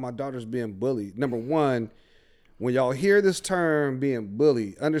office. Oh, my daughter's being bullied. Number one, when y'all hear this term being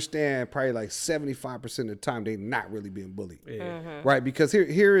bullied, understand probably like 75% of the time they not really being bullied. Right? Because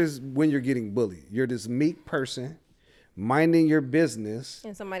here is when you're getting bullied. You're this meek person minding your business,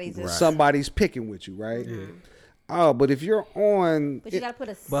 and somebody's picking with you, right? Oh, but if you're on, but you gotta put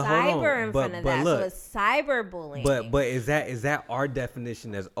a cyber in front of that. Look, so it's cyberbullying. But is that our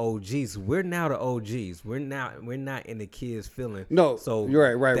definition as OGs? We're now the OGs. We're not in the kids' feeling. No, so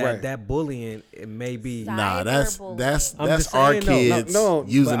you're right. That bullying, it may be. Nah, that's just our saying, kids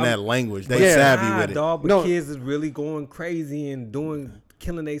using that language. They savvy with it. Dog, but kids is really going crazy and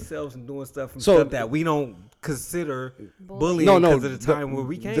killing themselves and doing stuff that we don't consider bullying because of the time where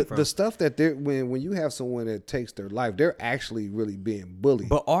we came from. The stuff that when you have someone that takes their life, they're actually really being bullied.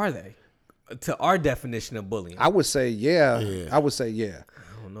 But are they? To our definition of bullying, I would say yeah. I would say yeah.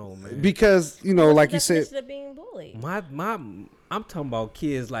 I don't know, man. Because like you said, of being bullied. I'm talking about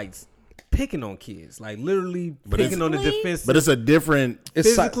kids like picking on kids, like literally picking on the Physically? defensive. But it's a different.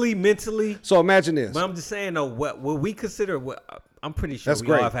 physically, mentally. So imagine this. But I'm just saying though, what we consider I'm pretty sure That's we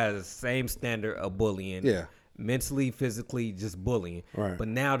great. all have had the same standard of bullying. Yeah. Mentally, physically, just bullying. Right. But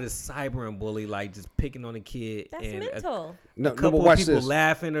now this cyber and bully, like just picking on a kid That's and mental. a No, couple but of watch people this.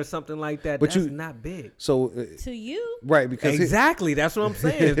 laughing or something like that. But That's you- not big. So To you, right, because Exactly. That's what I'm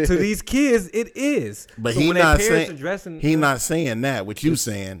saying. To these kids, it is. But So he when their not parents saying addressing, he not saying that. What you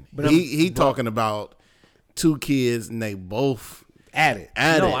saying? But He talking about two kids and they both at it.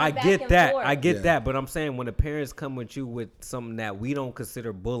 at No, it. I Back get and that. forth. I get Yeah. that. But I'm saying when the parents come with you with something that we don't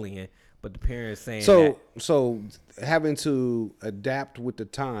consider bullying, but the parents saying So having to adapt with the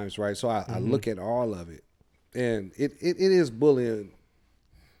times, right? So I look at all of it, and it is bullying.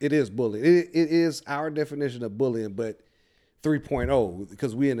 It is bullying. It is our definition of bullying, but 3.0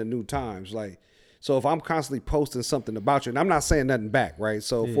 because we in the new times. Like, so if I'm constantly posting something about you, and I'm not saying nothing back, right?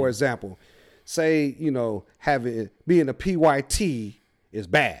 So for example, say being a PYT is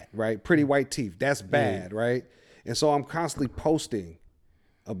bad, right? Pretty white teeth, that's bad, right? And so I'm constantly posting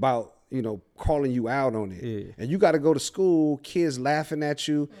about calling you out on it, and you got to go to school, kids laughing at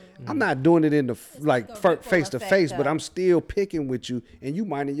you. I'm not doing it in the face to face, but I'm still picking with you, and you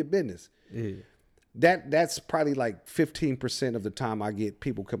minding your business. Yeah. That's probably like 15% of the time I get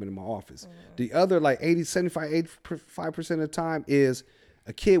people coming to my office. The other like 85% of the time is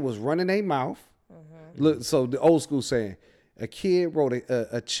a kid was running their mouth. Look, so the old school saying, a kid wrote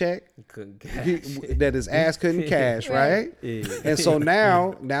a check Couldn't that his ass couldn't cash, right? Yeah. And so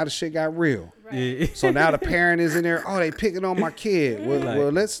now the shit got real. Yeah. So now the parent is in there. Oh, they picking on my kid.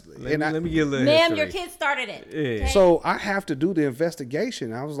 Well, Let me get a little ma'am, your history. kid started it. Yeah. Okay? So I have to do the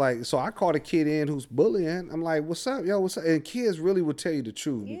investigation. I was like, so I called a kid in who's bullying. I'm like, what's up, yo? What's up? And kids really will tell you the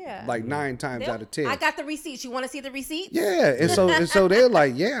truth. Yeah. Like 9 times out of 10. I got the receipts. You want to see the receipts? Yeah, and so they're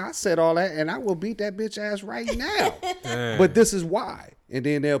like, yeah, I said all that, and I will beat that bitch ass right now. But this is why, and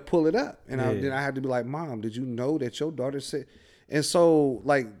then they'll pull it up, and then I have to be like, Mom, did you know that your daughter said? And so,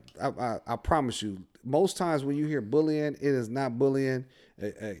 like, I promise you, most times when you hear bullying, it is not bullying.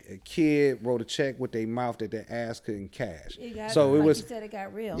 A kid wrote a check with their mouth that their ass couldn't cash. So it like was. you said, it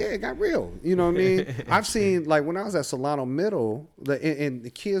got real. Yeah, it got real. You know what I mean? I've seen, like, when I was at Solano Middle, and the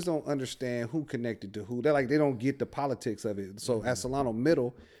kids don't understand who connected to who. They don't get the politics of it. So at Solano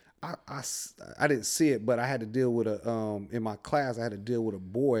Middle, I didn't see it, but I had to deal with in my class, I had to deal with a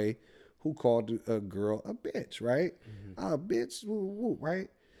boy who called a girl a bitch, right? A bitch, woo, woo, right?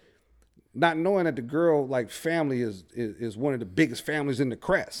 Not knowing that the girl, like, family is one of the biggest families in the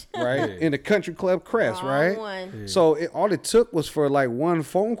Crest, right? In the country club Crest, Wrong right? one. So all it took was for like one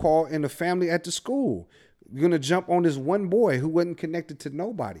phone call and the family at the school you're gonna jump on this one boy who wasn't connected to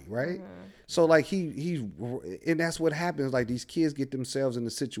nobody, right? So like he and that's what happens. Like these kids get themselves in a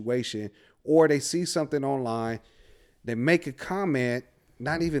situation, or they see something online, they make a comment,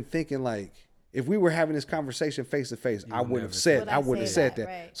 not even thinking like, if we were having this conversation face to face, I wouldn't have said that.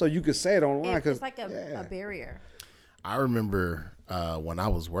 Right. So you could say it online because It's like a barrier. I remember when I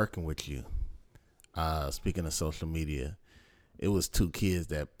was working with you, speaking of social media, it was two kids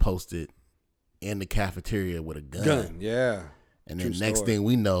that posted in the cafeteria with a gun. Yeah. And then True next story. thing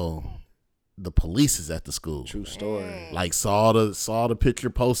we know, the police is at the school. True story. Like saw the picture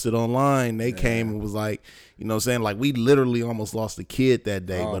posted online. They came and was like, you know what I'm saying? Like we literally almost lost a kid that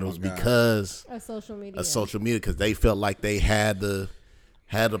day, Oh but it my was God. because Of social media. of social media, because they felt like they had to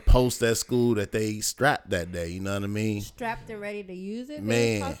post at school that they strapped that day. You know what I mean? Strapped and ready to use it.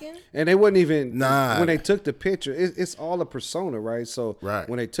 Man. Talking? And they wouldn't even Nah. when they took the picture. It's all a persona, right? So Right.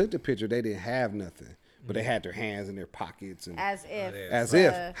 when they took the picture, they didn't have nothing, but they had their hands in their pockets and As if. as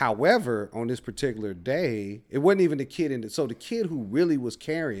if. However, on this particular day, it wasn't even the kid in the. So the kid who really was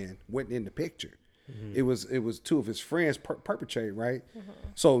carrying wasn't in the picture. It was two of his friends perpetrating, right?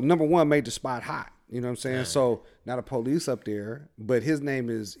 So number one made the spot hot. You know what I'm saying? So now the police up there, but his name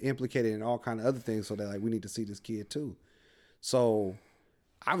is implicated in all kind of other things. So they're like, we need to see this kid too. So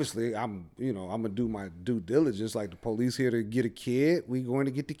obviously, I'm gonna do my due diligence. Like the police here to get a kid, we going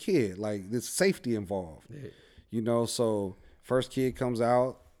to get the kid. Like there's safety involved. You know, so first kid comes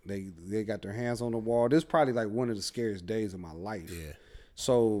out, they got their hands on the wall. This is probably like one of the scariest days of my life. Yeah.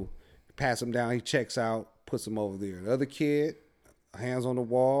 So pass him down, he checks out, puts him over there. The other kid, hands on the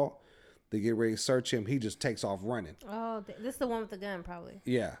wall, they get ready to search him. He just takes off running. Oh, this is the one with the gun, probably.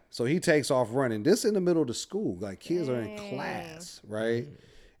 Yeah. So he takes off running. This in the middle of the school. Like kids are in class, right?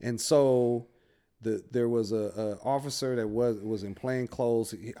 And so there was a officer that was in plain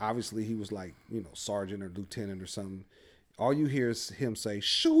clothes. Obviously he was like, sergeant or lieutenant or something. All you hear is him say,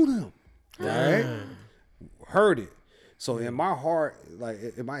 "Shoot him." Right? Heard it. So in my heart, like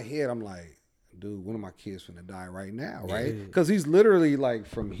in my head, I'm like, dude, one of my kids finna die right now, right? Because he's literally like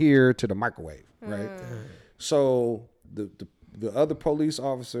from here to the microwave, right? So the other police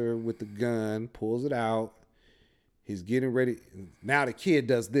officer with the gun pulls it out. He's getting ready. Now the kid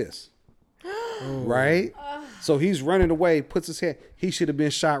does this, right? So he's running away, puts his head. He should have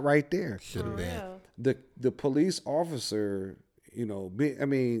been shot right there. Should have been. The police officer, you know,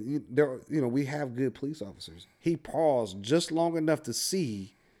 we have good police officers. He paused just long enough to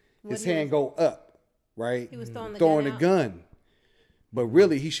see his hand go up, right? He was throwing the gun gun. But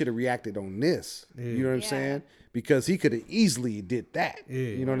really, he should have reacted on this. You know what I'm saying? Because he could have easily did that.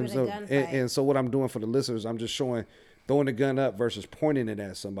 You know what I'm saying? And so what I'm doing for the listeners, I'm just showing throwing the gun up versus pointing it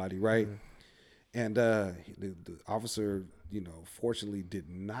at somebody, right? And the officer, you know, fortunately did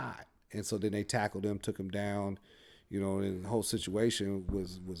not. And so then they tackled him, took him down, you know, and the whole situation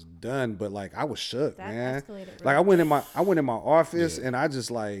was done. But like I was shook, man. Like I went in my office and I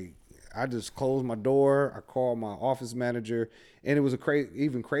just closed my door. I called my office manager, and it was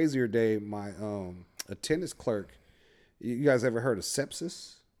even crazier day. My attendance clerk. You guys ever heard of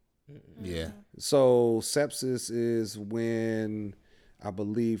sepsis? Yeah. So sepsis is when I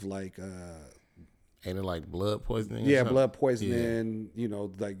believe like ain't it like blood poisoning? Yeah, blood poisoning. You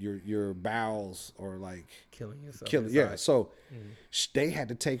know, like your bowels or like killing yourself. Yeah. So they had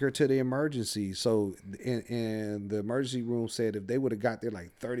to take her to the emergency. So and the emergency room said if they would have got there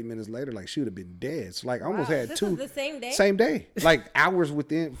like 30 minutes later, like she would have been dead. So like almost had this two. Was the same day. Same day, like hours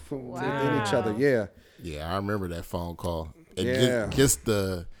within each other. Yeah. Yeah, I remember that phone call. And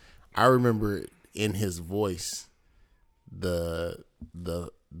Yeah. I remember in his voice the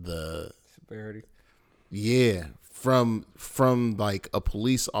Severity. yeah, from like a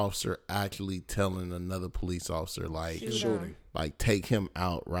police officer actually telling another police officer like like take him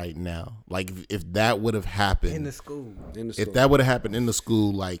out right now. Like if that would have happened In the school. if that would have happened in the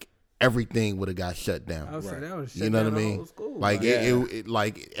school, like everything would have got shut down. I was saying that was shut You know down what I the mean? whole school. Like it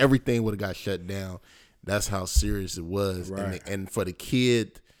like everything would have got shut down. That's how serious it was. Right. And for the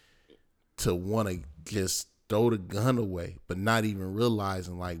kid to want to just throw the gun away, but not even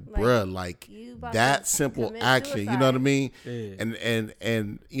realizing like bruh, like you about that to simple commit action, you know suicide. what I mean? Yeah.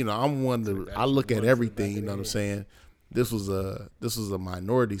 And you know, I'm one to I look at everything, you know what I'm saying? This was a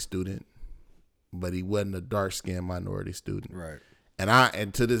minority student, but he wasn't a dark-skinned minority student. Right.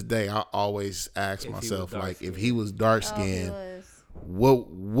 And to this day, I always ask myself, like, if he was dark skinned, what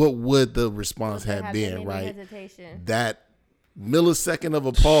would the response have been, right? Hesitation. That millisecond of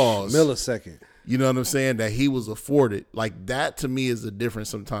a pause, Millisecond. you know what I'm saying, that he was afforded. Like that to me is the difference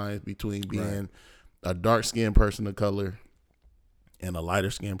sometimes between being a dark skinned person of color and a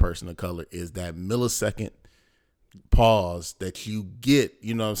lighter skinned person of color is that millisecond pause that you get,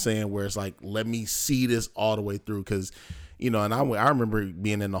 you know what I'm saying, where it's like, let me see this all the way through. Cause you know, and I remember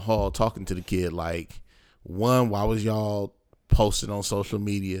being in the hall talking to the kid, like, one, why was y'all posted on social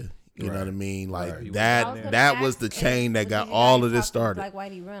media? You know what I mean? Like that was the chain that got all of this started. Like, why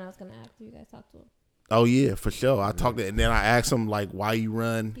do you run? I was gonna ask you guys talk to him. Oh yeah, for sure. I talked to, and then I asked him like, why you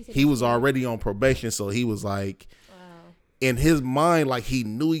run? He was already on probation, so he was like, in his mind, like he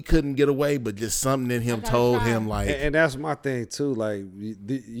knew he couldn't get away, but just something in him told him like, and that's my thing too. Like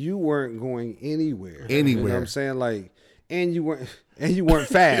you weren't going anywhere. You know what I'm saying? Like, and you weren't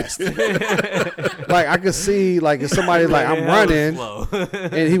fast. Like I could see, like if somebody like I'm running,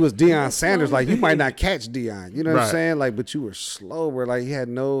 and he was Deion Sanders, like you might not catch Deion. You know what I'm saying? Like, but you were slow. Where like there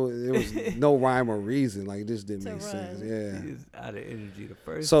was no rhyme or reason. Like this didn't make sense. Yeah. He was out of energy the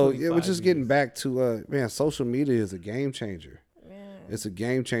first. So yeah, we're just getting back to man. Social media is a game changer. Yeah. It's a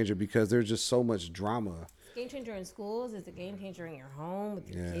game changer because there's just so much drama. Game changer in schools. It's a game changer in your home with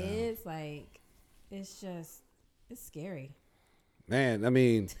your kids. Like, it's scary. Man, I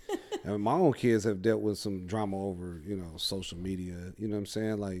mean, my own kids have dealt with some drama over, social media. You know what I'm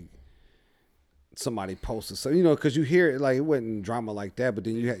saying? Like, somebody posted so because you hear it, like it wasn't drama like that, but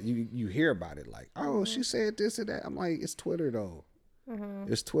then you hear about it like, oh, she said this and that. I'm like, it's Twitter though.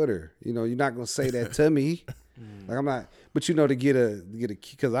 It's Twitter. You're not gonna say that to me. Like I'm not, but to get a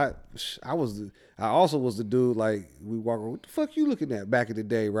because I also was the dude like we walk around, what the fuck you looking at back in the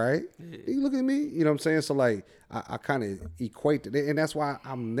day, right? You looking at me, you know what I'm saying? So like I kind of equate it, and that's why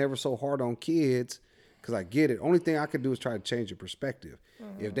I'm never so hard on kids because I get it. Only thing I could do is try to change your perspective.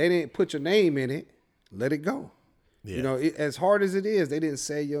 If they didn't put your name in it, let it go. Yeah. As hard as it is, they didn't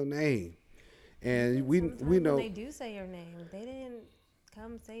say your name, and we know they do say your name. They didn't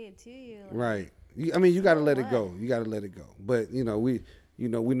come say it to you. Like, right. I mean, you got to let it go. You got to let it go. But we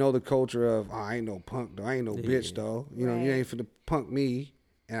know the culture of I ain't no punk though. I ain't no bitch though. You ain't finna punk me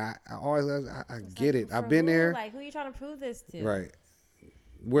And I always, I It's get like, it. I've for been who? there. Like, who you trying to prove this to? Right.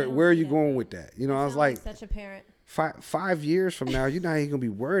 don't Where are see you that, going though. with that? You know, I was Sound like, such a parent. 5 years from now, you're not even gonna be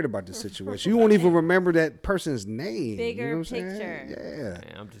worried about the situation. You won't even remember that person's name. Bigger you know what I'm picture. saying? Yeah.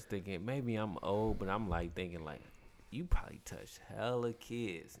 Man, I'm just thinking maybe I'm old, but I'm like thinking like you probably touched hella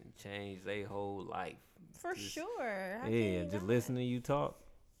kids and changed their whole life. For sure. How can Yeah, you just not? listening to you talk.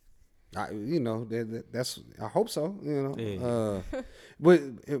 That's. I hope so. Yeah. But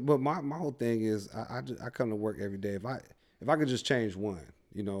my whole thing is I come to work every day. If I could just change one,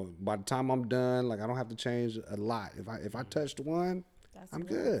 by the time I'm done, like I don't have to change a lot. If I touched one, That's I'm enough.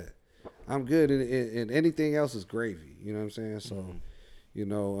 good. I'm good, and anything else is gravy. You know what I'm saying? So,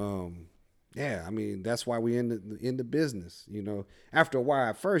 yeah. I mean, that's why we in the business. After a while,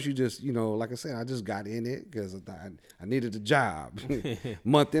 at first you just, like I said, I just got in it because I needed a job.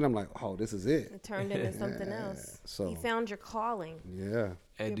 Month in, I'm like, oh, this is it. It turned into something else. So- You found your calling. Yeah.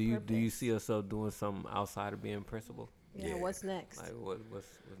 Hey, Your do you purpose. see yourself doing something outside of being principal? Yeah, what's next? Like what's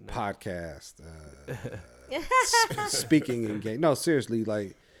next? Podcast, speaking engagement. No, seriously,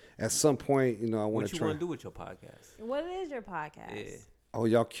 like at some point, I want What to you try. want to do with your podcast? What is your podcast? Yeah. Oh,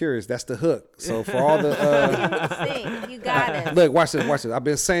 y'all curious? That's the hook. So for all the Sing. You got it. look, watch this. I've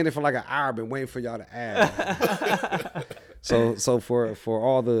been saying it for like an hour. I've been waiting for y'all to add. So for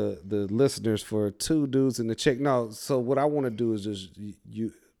all the listeners, for two dudes and the chick. No, so what I want to do is just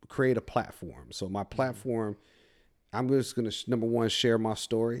you create a platform. So my platform, I'm just gonna number one share my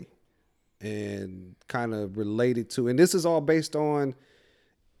story and kind of relate it to, and this is all based on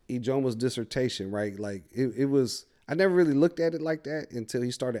Ijoma's dissertation, right? Like it was. I never really looked at it like that until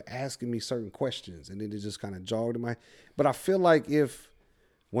he started asking me certain questions, and then it just kind of jogged in my. But I feel like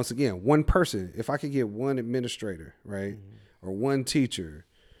once again, one person, if I could get one administrator, right, or one teacher,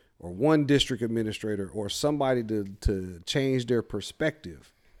 or one district administrator, or somebody to change their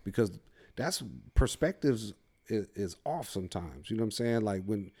perspective, because that's perspectives is off sometimes. You know what I'm saying? Like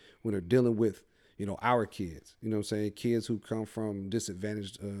when they're dealing with our kids. You know what I'm saying? Kids who come from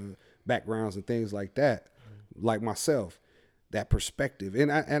disadvantaged backgrounds and things like that. Like myself, that perspective,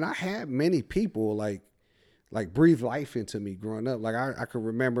 and I had many people like breathe life into me growing up. Like I could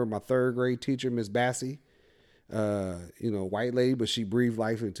remember my third grade teacher, Miss Bassey, white lady, but she breathed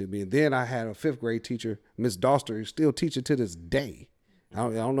life into me. And then I had a fifth grade teacher, Miss Doster, who's still teaching to this day. I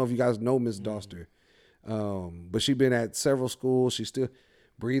don't know if you guys know Miss Doster, but she's been at several schools. She still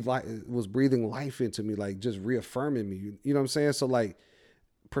was breathing life into me, like just reaffirming me. You know what I'm saying? So like.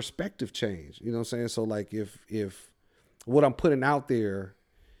 Perspective change, you know what I'm saying? So like if what I'm putting out there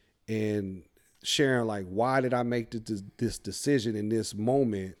and sharing, like, why did I make this decision in this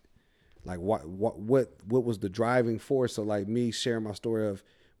moment? Like what was the driving force? So like me sharing my story of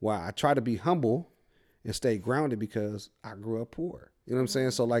why I try to be humble and stay grounded because I grew up poor. You know what I'm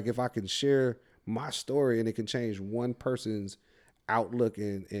saying? So like if I can share my story and it can change one person's outlook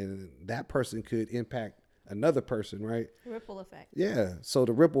and that person could impact another person, right? Ripple effect. Yeah. So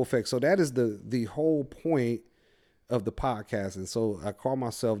the ripple effect. So that is the whole point of the podcast. And so I call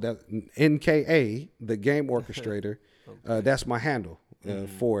myself that NKA, the game orchestrator. Okay. That's my handle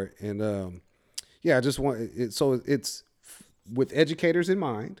for it. And I just want it. So it's with educators in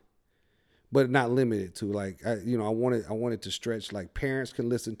mind, but not limited to, like, I wanted to stretch, like parents can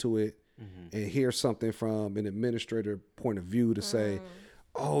listen to it and hear something from an administrator point of view to say,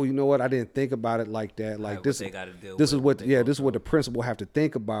 oh, you know what? I didn't think about it like that. Like this, this is what the principal have to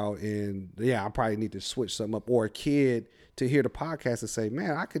think about. And I probably need to switch something up. Or a kid to hear the podcast and say,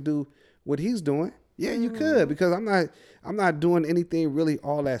 man, I could do what he's doing. Yeah, you could, because I'm not doing anything really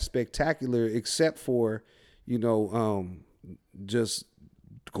all that spectacular except for, just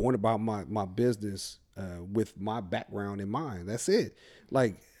going about my business with my background in mind. That's it.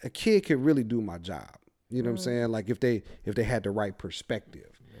 Like a kid can really do my job. You know what I'm saying? Like if they had the right perspective,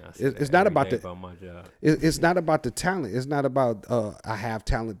 it's not about it's not about the talent. It's not about I have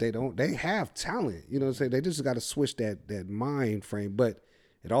talent. They have talent. You know what I'm saying? They just got to switch that mind frame. But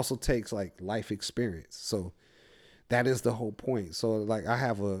it also takes like life experience. So that is the whole point. So like I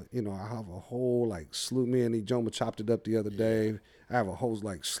have a whole like slew. Me and Ijoma chopped it up the other day. I have a whole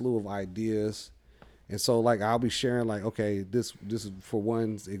like slew of ideas. And so, like, I'll be sharing, like, okay, this is, for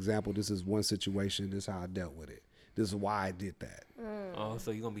one example, this is one situation. This is how I dealt with it. This is why I did that. Oh,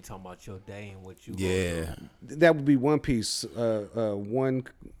 so you're going to be talking about your day and what you That would be one piece. One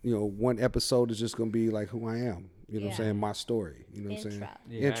episode is just going to be, like, who I am. You know what I'm saying? My story. You know what I'm saying?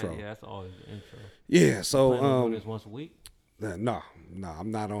 Intro. Yeah, that's always the intro. Yeah, so. This once a week? No,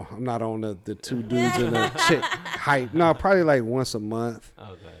 I'm not on the two dudes and a chick hype. No, probably, like, once a month.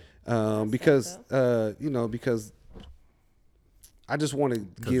 Okay. Because because I just want to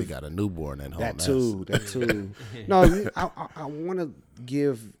Because he got a newborn at home. that too. No, I want to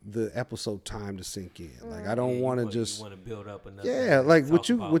give the episode time to sink in. Like I don't want to just. You want to build up another. Yeah, like what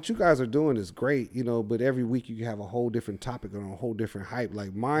you guys are doing is great, you know. But every week you have a whole different topic on a whole different hype.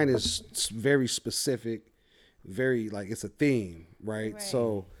 Like mine is very specific, very like it's a theme, right?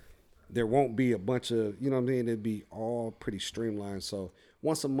 So there won't be a bunch of, you know what I mean. It'd be all pretty streamlined. So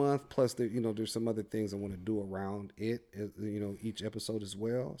once a month, plus there's some other things I want to do around it, you know, each episode as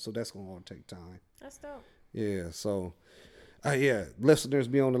well. So that's gonna all take time. That's dope. Yeah. So. Yeah, listeners,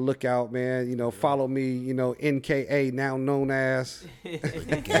 be on the lookout, man. You know, follow me. You know, NKA, now known as Game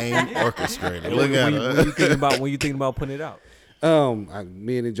orchestrator. When Look at her. when you thinking about putting it out?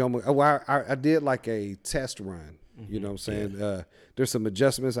 Me and Jomo. Well, I did like a test run. You know what I'm saying? There's some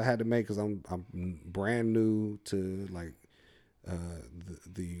adjustments I had to make because I'm brand new to like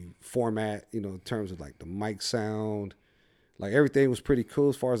the format. You know, in terms of like the mic sound, like everything was pretty cool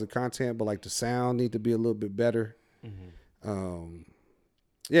as far as the content, but like the sound need to be a little bit better.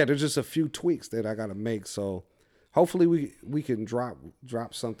 Yeah, there's just a few tweaks that I gotta make. So hopefully we can drop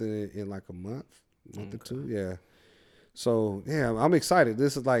something in like a month or two. Yeah. So yeah, I'm excited.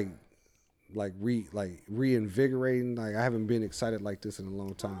 This is like reinvigorating. Like I haven't been excited like this in a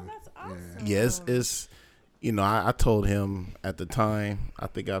long time. That's awesome. Yes, it's you know, I told him at the time, I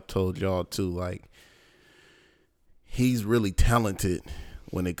think I've told y'all too, like he's really talented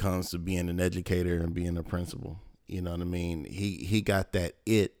when it comes to being an educator and being a principal. You know what I mean? He got that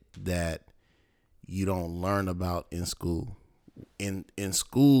that you don't learn about in school. In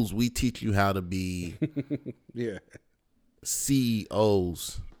schools, we teach you how to be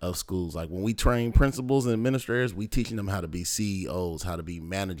CEOs of schools. Like when we train principals and administrators, we teaching them how to be CEOs, how to be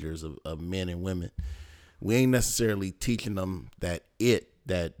managers of men and women. We ain't necessarily teaching them that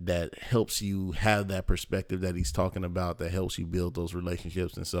helps you have that perspective that he's talking about, that helps you build those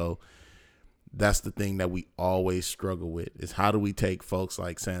relationships. And so that's the thing that we always struggle with is how do we take folks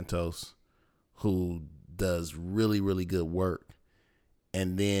like Santos, who does really, really good work,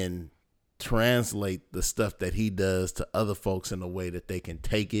 and then translate the stuff that he does to other folks in a way that they can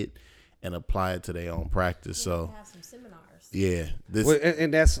take it and apply it to their own practice. So Have some seminars. yeah,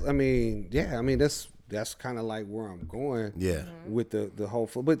 and that's kind of like where I'm going. Yeah. With the whole,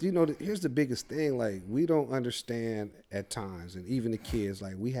 but you know, here's the biggest thing. Like we don't understand at times, and even the kids,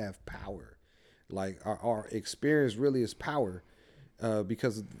 like we have power. Like our experience really is power,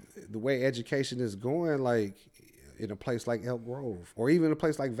 because the way education is going, like in a place like Elk Grove or even a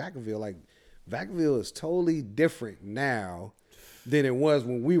place like Vacaville, like Vacaville is totally different now than it was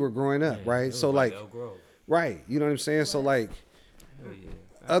when we were growing up, right? So like, Elk Grove. right, you know what I'm saying? So like,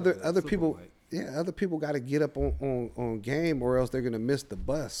 other people, White. other people got to get up on game, or else they're gonna miss the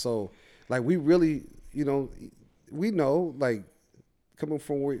bus. So like, we really, you know, we know like. Coming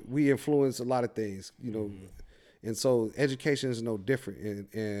from where we influence a lot of things, you know, and so education is no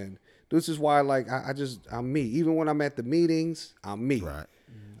different. And this is why, like, I'm me. Even when I'm at the meetings, I'm me. Right.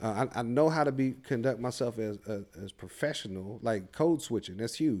 I know how to conduct myself as professional, like code switching.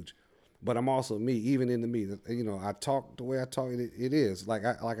 That's huge. But I'm also me, even in the meeting. You know, I talk the way I talk. It is like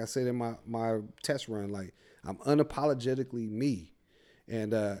I said in my test run. Like I'm unapologetically me,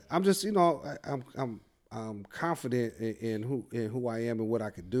 and I'm just, you know, I'm confident in who I am and what I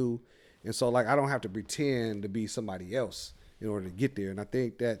could do, and so like I don't have to pretend to be somebody else in order to get there. And I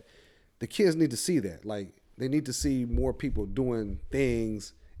think that the kids need to see that. Like they need to see more people doing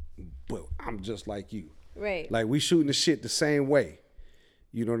things, but I'm just like you. Right. Like we shooting the shit the same way.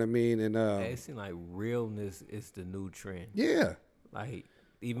 You know what I mean? And It seems like realness is the new trend. yeah, Like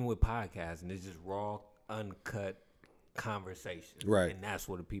even with podcasting, it's just raw, uncut conversation, Right. And that's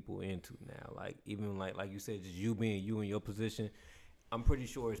what the people into now. Like even like you said, just you being you in your position. I'm pretty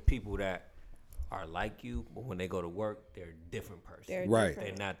sure it's people that are like you, but when they go to work, they're a different person. They're Right.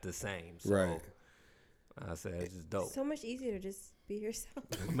 different. They're not the same. So Right. I said it's just dope. So much easier to just be yourself.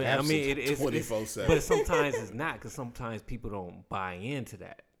 I mean, it's 24/7. but sometimes it's not, because sometimes people don't buy into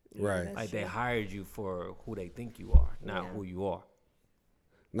that. right. That's Like they true. hired you for who they think you are, not Yeah. who you are.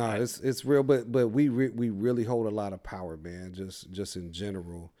 No, it's real, but we really hold a lot of power, man. Just in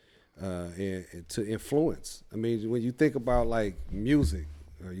general, and to influence. I mean, when you think about like music,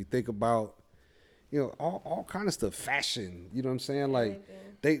 or you think about, you know, all kind of stuff, fashion. You know what I'm saying? Like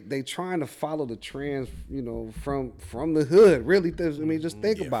they trying to follow the trends, you know, from the hood. Really, I mean, just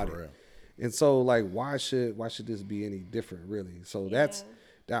think about for it. real. And so, like, why should this be any different, really? So that's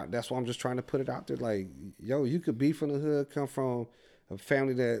why I'm just trying to put it out there. Like, yo, you could be from the hood, come from a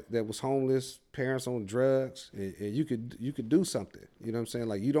family that was homeless, parents on drugs, and you could do something. You know what I'm saying?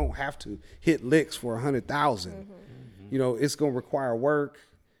 Like, you don't have to hit licks for 100,000. you know, it's going to require work.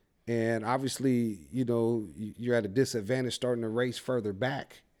 And obviously, you know, you're at a disadvantage starting to race further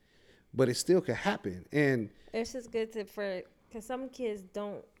back, but it still could happen. And it's just good because some kids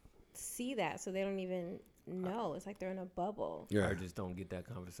don't see that, so they don't even know. It's like they're in a bubble. yeah, Or just don't get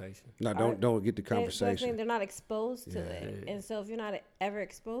that conversation. no, don't get the conversation. They're not exposed to it, and so if you're not ever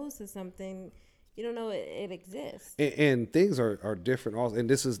exposed to something, you don't know it exists. And things are different also. And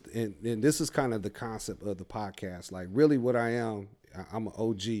this is kind of the concept of the podcast. Like really what I am, I'm an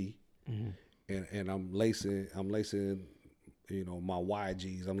OG and I'm lacing, you know, my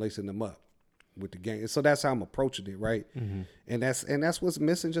YGs, I'm lacing them up with the game. So that's how I'm approaching it. Right. And that's what's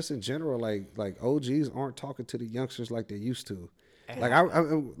missing just in general. Like OGs aren't talking to the youngsters like they used to. Like I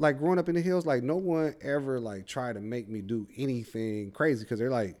like growing up in the hills, like no one ever like tried to make me do anything crazy. Cause they're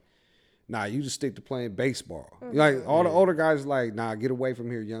like, nah, you just stick to playing baseball. Like all the older guys, like, nah, get away from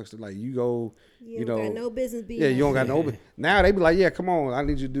here, youngster. Like you go, you know, got no business being. Yeah, you don't got no. Now they be like, yeah, come on, I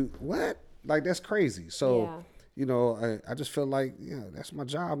need you to do what? Like that's crazy. So, you know, I just feel like, yeah, that's my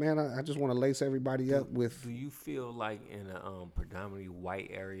job, man. I just want to lace everybody up with. Do you feel like in a predominantly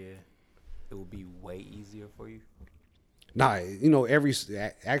white area, it would be way easier for you? Nah, you know,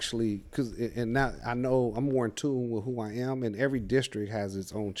 actually, because and now I know I'm more in tune with who I am, and every district has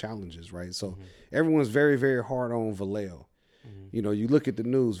its own challenges, right? So everyone's very, very hard on Vallejo. You know, you look at the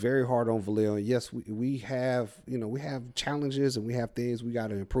news, very hard on Vallejo. And yes, we have, you know, we have challenges and we have things we got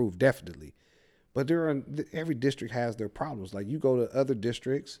to improve, definitely. But every district has their problems. Like you go to other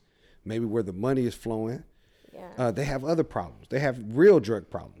districts, maybe where the money is flowing, they have other problems. They have real drug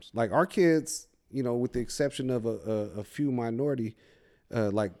problems. Like our kids, you know, with the exception of a few minority,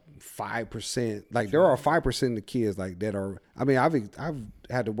 like 5%, like there are 5% of the kids like that are. I mean, I've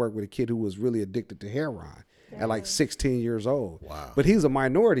had to work with a kid who was really addicted to heroin at like 16 years old. Wow. But he's a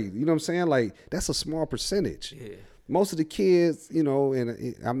minority. You know what I'm saying? Like that's a small percentage. Yeah. Most of the kids, you know,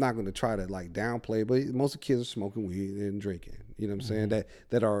 and I'm not going to try to like downplay, but most of the kids are smoking weed and drinking. You know what I'm saying?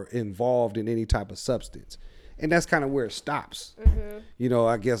 That are involved in any type of substance. And that's kind of where it stops. You know,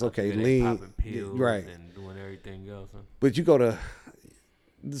 I guess, okay, lean. Pills right. And doing everything else. Huh? But you go to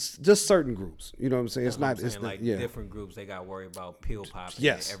just certain groups. You know what I'm saying? That's it's not saying, it's like yeah. different groups. They got worried about pill pops and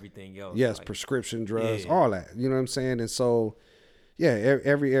everything else. Yes, like, prescription drugs, all that. You know what I'm saying? And so, yeah,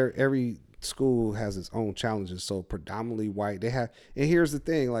 every school has its own challenges. So predominantly white, they have. And here's the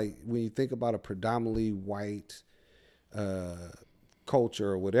thing: like when you think about a predominantly white culture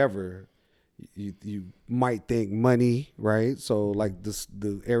or whatever, you might think money, right? So like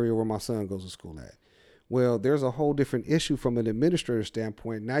the area where my son goes to school at. Well, there's a whole different issue from an administrator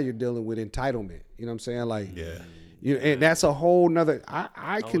standpoint. Now you're dealing with entitlement. You know what I'm saying? Like, you know, and that's a whole nother.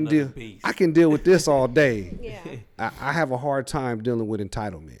 I can deal with this all day. I have a hard time dealing with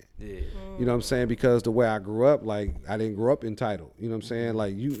entitlement. Yeah. You know what I'm saying? Because the way I grew up, like I didn't grow up entitled. You know what I'm saying?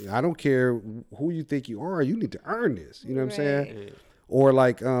 Like I don't care who you think you are. You need to earn this. You know what I'm saying? Yeah. Or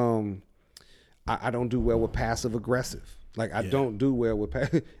like, I don't do well with passive aggressive. Like I don't do well with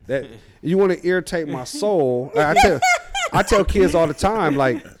that. You want to irritate my soul. I tell kids all the time,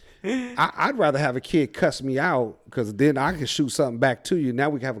 like I'd rather have a kid cuss me out because then I can shoot something back to you. Now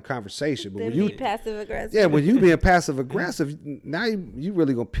we can have a conversation. But when you passive aggressive, when you being passive aggressive, now you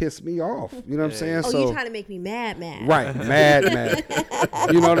really gonna piss me off. You know what I'm saying? Oh, so you trying to make me mad, right? Mad.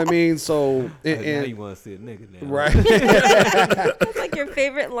 You know what I mean? So and now you want to see a nigga now, right? That's like your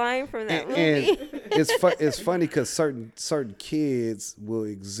favorite line from that movie. And it's funny because certain kids will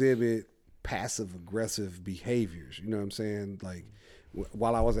exhibit passive aggressive behaviors. You know what I'm saying? Like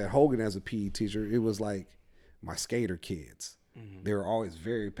while I was at Hogan as a PE teacher, it was like my skater kids. They were always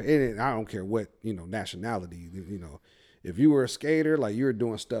very, and I don't care what, you know, nationality, you know, if you were a skater, like you were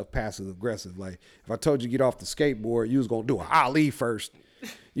doing stuff passive aggressive. Like if I told you to get off the skateboard, you was going to do an ollie first.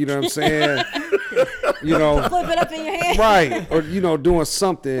 You know what I'm saying? You know, flip it up in your hand. Right. Or, you know, doing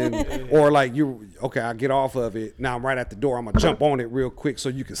something or like I get off of it. Now I'm right at the door. I'm going to jump on it real quick so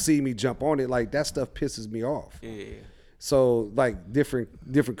you can see me jump on it. Like that stuff pisses me off. Yeah. So like different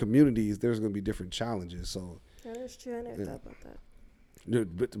communities, there's going to be different challenges. So yeah, that's true. I never thought about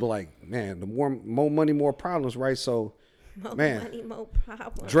that. But like, man, the more money, more problems, right? So, more money, more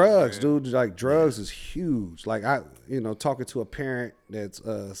problems. Drugs, dude. Like drugs is huge. Like talking to a parent that's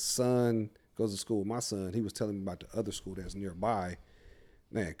son goes to school with my son, he was telling me about the other school that's nearby.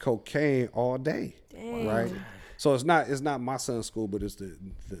 Man, cocaine all day. Dang. Right? So it's not my son's school, but it's the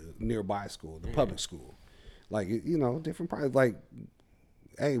nearby school, the public school. Like, you know, different prices. Like,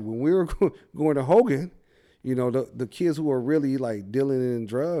 hey, when we were going to Hogan, you know, the kids who were really like dealing in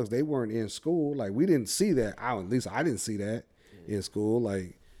drugs, they weren't in school. Like we didn't see that. At least I didn't see that in school.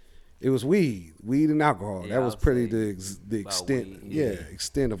 Like, It was weed and alcohol. Yeah, That was I'll pretty say the about extent, weed, yeah, yeah.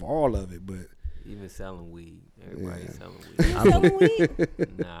 extent of all of it. But Even selling weed. Everybody's selling weed. Selling weed?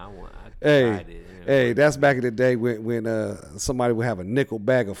 Nah, I hey, tried it. hey, that's back in the day when somebody would have a nickel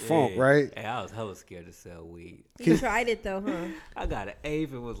bag of funk, Yeah. right? Hey, I was hella scared to sell weed. You tried it though, huh? I got an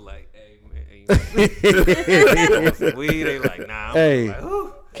eighth and was like, hey, man, you want some weed? They like, nah. I'm Hey. like,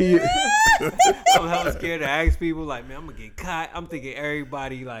 ooh. Can you, I'm hella scared to ask people, like, man, I'm going to get caught. I'm thinking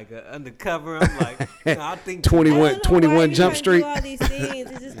everybody, like, undercover. I'm like, I think 21 I don't know why 21 you Jump try to Street. do all these things,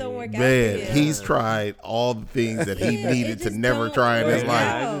 it just don't work out. Man, for you. he's tried all the things that he Yeah, needed it to just never don't try in his work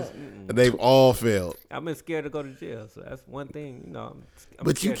life. out. They've all failed. I've been scared to go to jail, so that's one thing, you know. I'm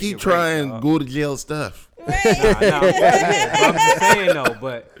But you scared to keep get trying raped, dog. go to jail stuff. Nah, but I'm just saying though,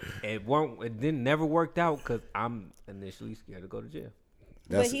 but it didn't never worked out because I'm initially scared to go to jail.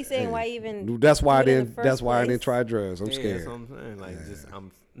 But he's saying why even? That's why I do it in the didn't. That's first why I didn't place? try drugs. I'm Yeah, scared. that's what I'm saying. Like,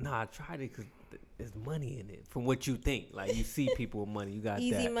 I tried it because there's money in it. From what you think, like you see people with money, you got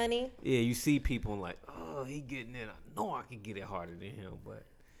Easy that. money. Yeah, you see people and like, oh, he getting it. I know I can get it harder than him, but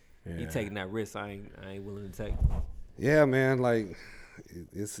he taking that risk. I ain't willing to take. Yeah, man. Like,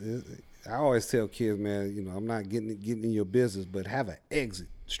 it's I always tell kids, man. You know, I'm not getting in your business, but have an exit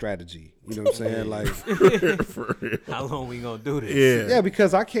strategy. You know what I'm saying? Like, For real. How long we gonna do this? Yeah. yeah,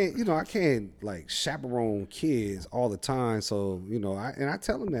 because I can't like chaperone kids all the time. So you know, I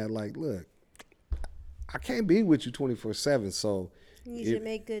tell them that, like, look, I can't be with you 24/7. So You should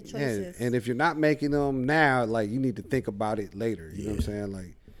make good choices. and if you're not making them now, like, you need to think about it later. You know what I'm saying?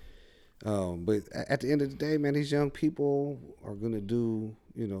 Like, but at the end of the day, man, these young people are gonna do,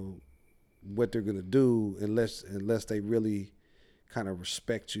 you know, what they're gonna do unless they really kind of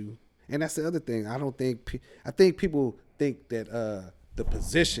respect you. And that's the other thing. I think people think that the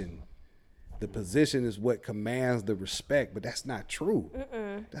position is what commands the respect, but that's not true.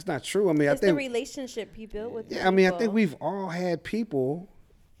 That's not true. I mean, it's I think the relationship you build with. yeah, I mean, I people. think we've all had people,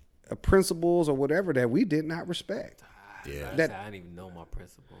 principals or whatever, that we did not respect. Yeah. I That- didn't even know my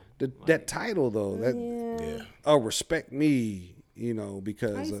principal. That title though, that Yeah. respect me, you know, I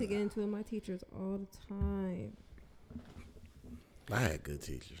because used to get into it with my teachers all the time. I had good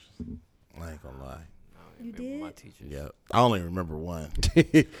teachers. I ain't gonna lie. You My did? teachers. Yeah. I only remember one.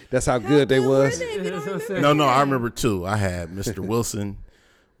 that's how good they good were was. they if you don't remember? No, I remember two. I had Mr. Wilson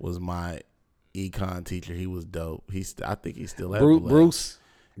was my econ teacher. He was dope. I think he still has Bruce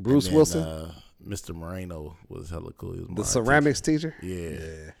And then, Wilson, Mr. Moreno was hella cool. He was the my ceramics teacher.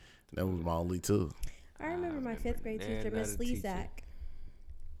 teacher. Yeah. That was my only two. I remember my fifth grade Man, teacher, Miss another teacher. Lezak.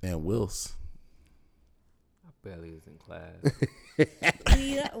 And Wills. I barely was in class.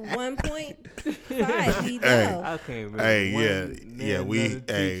 We 1.5. We know. I can't remember. Hey, one yeah. name, Yeah, another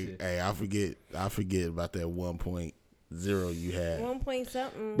teacher. I forget about that 1.0 you had. 1 point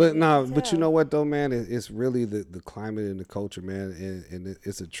something. But you no, can but you tell. know what though, man? It's really the climate and the culture, man, and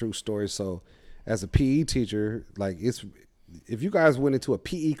it's a true story. So, as a PE teacher, like, if you guys went into a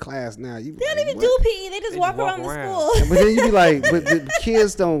PE class now, you They don't even do PE. They just walk around the school. But then you be like, but the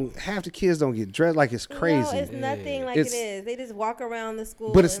kids don't. Half the kids don't get dressed. Like, it's crazy. No, it's nothing like It's- it is. They just walk around the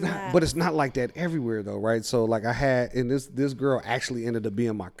school. But it's and not. laugh. But it's not like that everywhere, though, right? So, like, I had, and this girl actually ended up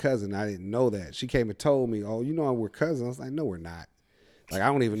being my cousin. I didn't know that. She came and told me, "Oh, you know, we're cousins." I was like, "No, we're not." Like, I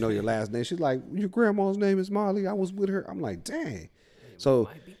don't even know your last name. She's like, "Your grandma's name is Molly. I was with her." I'm like, "Dang." So,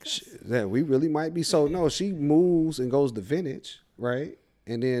 yeah, we really might be. So, no, she moves and goes to Vintage, right?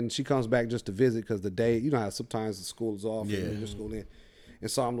 And then she comes back just to visit because the day, you know how sometimes the school is off and your school in.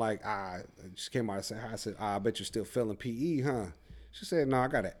 And so I'm like, she came out and said, I said, I bet you're still failing PE, huh? She said, no, I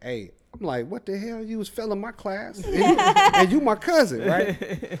got an A. I'm like, what the hell? You was failing my class? And you my cousin,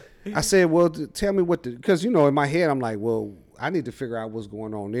 right? I said, well, tell me because, you know, in my head, I'm like, well, I need to figure out what's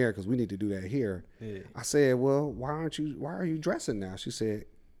going on there because we need to do that here. Yeah. I said, well, why are you dressing now? She said,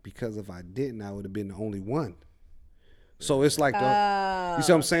 because if I didn't, I would have been the only one. So it's like you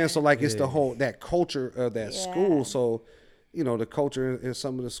see what I'm saying? So like it's the whole that culture of that school. So, you know, the culture in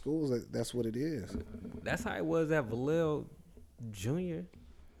some of the schools, that's what it is. That's how it was at Vallejo Junior.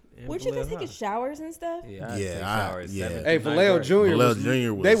 Weren't you guys taking showers and stuff? Yeah, Hey, Vallejo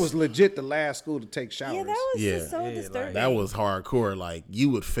Junior They was legit the last school to take showers. Yeah, that was Yeah. just so Yeah, disturbing. That was hardcore. Like,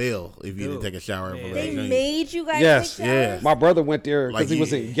 you would fail if you didn't take a shower. Yeah. From They Junior. made you guys Yes, take showers? My brother went there because Like, he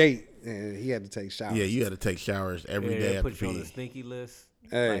was yeah. in Gate and he had to take showers. Yeah, you had to take showers every day They after put you on the PE. stinky list.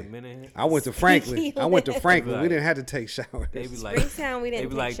 Hey, Like Minahan. I went to Franklin. Stinky I went to list. Franklin. We Right. didn't have to take showers. They be like, Springtown, we they didn't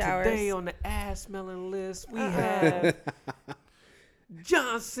be take like, showers. today on the ass smelling list, we have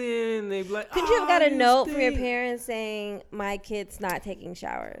Johnson. They be like, Couldn't you have got a you note from your stink." parents saying my kid's not taking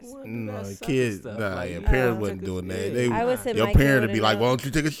showers? No, That sucker kids, stuff. nah, Like, your you parents know, wasn't take a- doing that. yeah. They, I would send your my kid parent with would be a like, note. "Why don't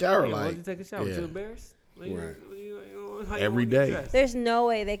you take a shower?" Yeah, why Like, don't you take a shower? yeah. You embarrassed? Like, Right. how you Every wanna get day. dressed? There's no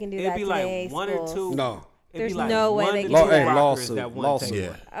way they can do It'd that be today. like one or schools. two. No. It'd There's be like no way one they to can do two that. rockers Lawsuit, that won't lawsuit. take Yeah.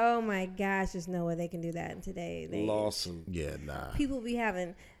 one. Oh my gosh, there's no way they can do that in today. Lawsuit. Yeah, nah. People be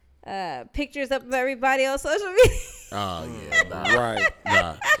having pictures up of everybody on social media. Oh yeah, nah. Right.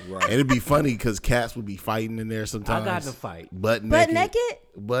 Nah. Right. And it'd be funny because cats would be fighting in there sometimes. I got to fight. Butt Butt naked. naked?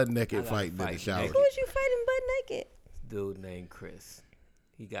 Butt I naked gotta fighting in the fight shower. naked. Who was you fighting butt naked? Dude named Chris.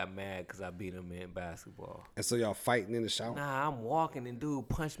 He got mad because I beat him in basketball. And so y'all fighting in the shower? Nah, I'm walking and dude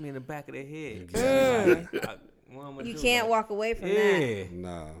punched me in the back of the head. You can't walk away from that. Yeah.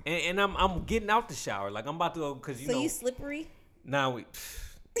 Nah. And I'm getting out the shower. Like I'm about to go because you So know. you slippery? Now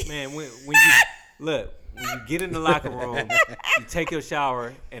man, when you look, when you get in the locker room, you take your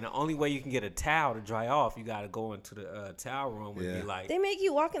shower, and the only way you can get a towel to dry off, you gotta go into the towel room and Yeah. be like, They make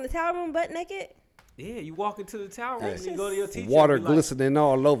you walk in the towel room butt naked? yeah, you walk into the towel room Hey. and you go to your teacher. Water and be like, glistening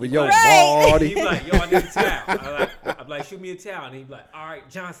all over your Right. body. He be like, yo, I need a towel. I'm like, shoot me a towel. And he be like, all right,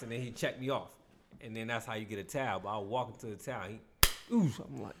 Johnson. And he checked me off. And then that's how you get a towel. But I walk into the towel. Ooh,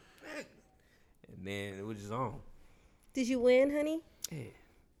 I'm like, "Heck." And then it was just on. Did you win, honey? Yeah,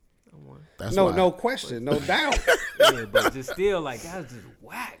 I won. That's No, why. no question, no doubt. Yeah, but just still, like, that was just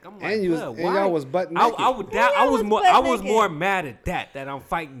whack. I'm like, And you was- "Bruh, and why?" y'all was butt I naked. would doubt. Yeah, I was was more. butt I was naked. more mad at that I'm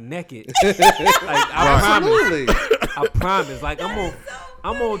fighting naked. Like I promise. Absolutely. I promise. Like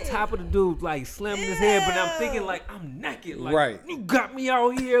I'm on top of the dude, like slamming his head, but I'm thinking like I'm naked. Like Right. you got me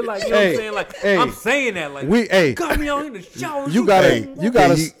out here, like you know Hey, what I'm saying? Like hey. I'm saying that, like Hey, got me out in the shower. you gotta, Hey, you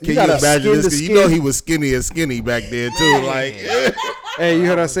gotta, can you you gotta imagine skin this? to 'Cause skin. you know he was skinny as skinny back then too. Man. Like, Hey, you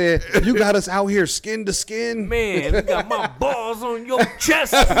heard I said, you got us out here skin to skin. Man, you got my balls on your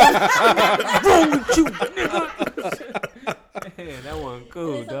chest. What's wrong with you, nigga? Man, that wasn't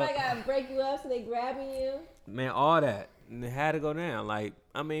cool, dog. gotta break you up so they grabbing you? Man, all that. And it had to go down. Like,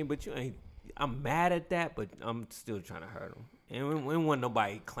 I mean, but you ain't. I'm mad at that, but I'm still trying to hurt him. And when wasn't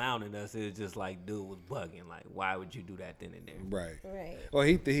nobody clowning us, it was just like, dude was bugging. Like, why would you do that then and there? Right. Right. Well,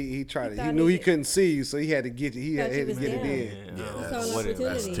 he tried He it. He thought knew he he did. couldn't see you, so he had to get you. He Thought had you to was get it there. in. Yeah, I yeah, don't know that's, what it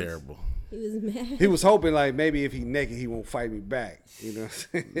was. that's terrible. He was mad. He was hoping like maybe if he naked, he won't fight me back. You know, what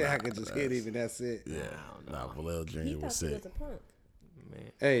I'm saying? I could just hit him and that's it. Yeah, nah, Vallejo Jr. He was thought he sick. was a punk.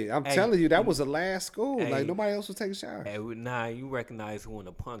 Man. Hey, I'm Hey, telling you, that was the last school. hey. Like nobody else was taking showers. Hey, nah, you recognize who in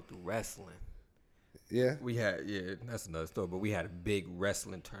the punk through wrestling. Yeah. We had, yeah, that's another story, but we had a big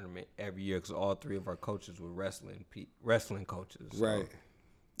wrestling tournament every year because all three of our coaches were wrestling coaches. So Right.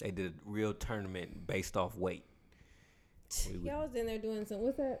 they did a real tournament based off weight. Y'all was in there doing some.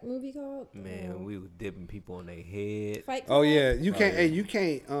 What's that movie called? Man, we was dipping people on their head. Fight Oh Club? yeah, you can't. Hey, you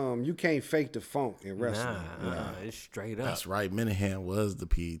can't fake the funk in wrestling. Nah, it's straight up. That's right. Minahan was the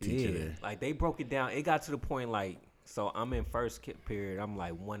PE teacher Yeah, there. like they broke it down. It got to the point like, so I'm in first period. I'm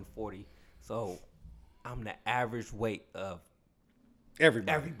like 140. So I'm the average weight of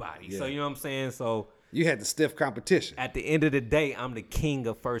everybody. Yeah. So you know what I'm saying? So You had the stiff competition. at the end of the day, I'm the king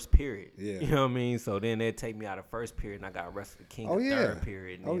of first period. Yeah. You know what I mean? So then they take me out of first period and I got to wrestle the king Oh, of yeah. third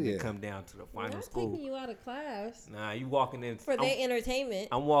period. And Oh, then yeah. it come down to the They're final not school. taking you out of class Nah, you walking in. for their entertainment.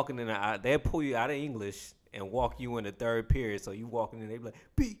 I'm walking in. They'll pull you out of English and walk you in the third period. So you walking in, they be like,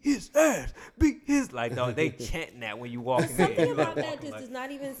 beat his ass, beat his. Like, dog, they chanting that when you walking in. Something You about like, that just like, does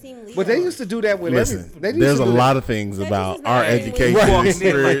not even seem legal. But they used to do that with Listen, they used there's to a do lot that. of things That about is our not you education walking in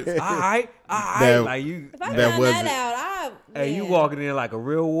experience like, all right, that- like you. if I that found wasn't- that out, Hey, you man. walking in like a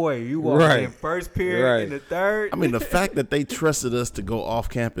real warrior. You walking Right. in first period, Right. in the third. I mean, the fact that they trusted us to go off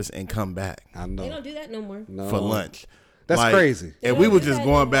campus and come back I know. They don't do that no more. No. for lunch. That's crazy. And They we don't were do just that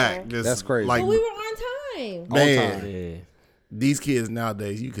going no back. more. Just That's crazy. Like, But we were on time. man, yeah. these kids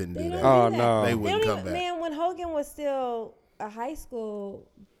nowadays, you couldn't They do don't that. Oh do that. no. They They wouldn't don't come even, back. man, when Hogan was still a high school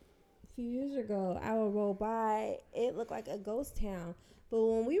a few years ago, I would roll by. It looked like a ghost town. But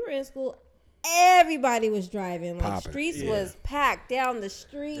when we were in school, everybody was driving. Like Popping. streets Yeah. was packed down the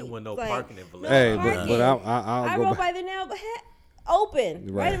street. There wasn't no like, parking in Vallejo. Hey, parking. but I'll I go roll back. by there now, but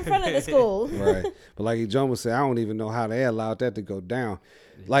open right. Right. in front of the school. Right. But like John would say, I don't even know how they allowed that to go down.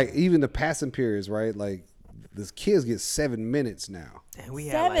 Like even the passing periods, right? Like the kids get 7 minutes now. And we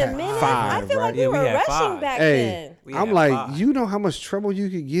had 7 minutes. five, I feel right? like Yeah, we we were had rushing 5. back Hey, then. We I'm had like, 5. you know how much trouble you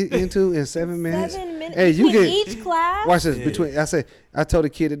could get into in 7 minutes? 7 minutes Hey, you between get each class. watch this between. I told the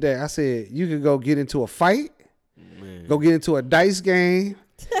kid today. I said you could go get into a fight, Man. go get into a dice game,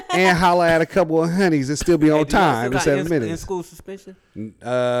 and holler at a couple of honeys and still be on time in 7 In minutes. school suspension?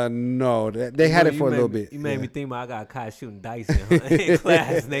 No, they had it for a little bit. You made me think about I got caught shooting dice in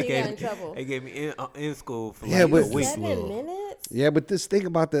class. And You got in trouble. They gave me in school for Yeah, like but- a week. 7 minutes? Yeah, but just think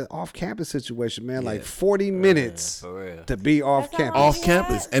about the off-campus situation, man. Like 40 minutes For real. to be off That's how campus. long Off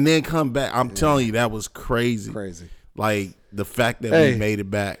campus and then come back. I'm telling you, that was crazy. Crazy. Like the fact that Hey. we made it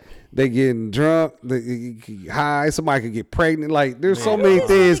back. They getting drunk, they high. Somebody could get pregnant. Like there's so many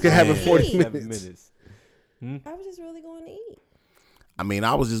things can happen in 40 Man. minutes. I was just really going to eat. I mean,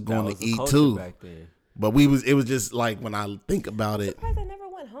 I was just That going was to the eat culture too. back then. But it was just like when I think about it, Surprised I never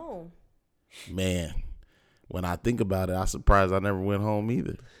went home. man. When I think about it, I'm surprised I never went home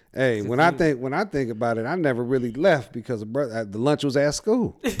either. Hey, when I think about it, I never really left because the lunch was at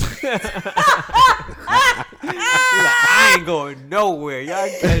school. I ain't going nowhere. Y'all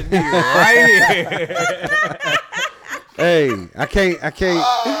catch me right here. Hey, I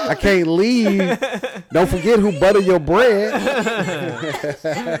can't leave. Don't forget who butter your bread.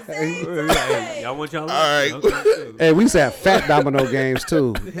 Y'all want y'all? All right. Okay. Hey, we used to have fat domino games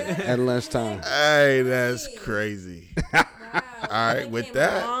too at lunchtime. Hey, that's crazy. Wow. All right, with Came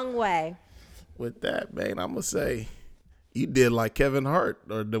that. a long way. With that, man, I'm gonna say you did like Kevin Hart,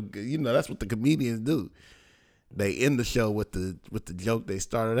 or that's what the comedians do. They end the show with the joke they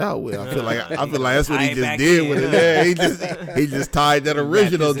started out with. I feel like that's what he Tie it just back did in. with it. Yeah, he just tied that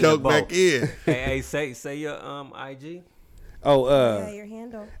original Matches in the joke boat. back in. Hey, say your IG. Oh, Yeah, your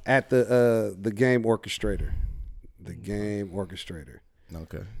handle. at the game orchestrator, the game orchestrator.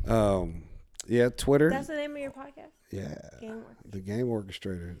 Okay. Yeah, Twitter. That's the name of your podcast? Yeah, Game Work. the game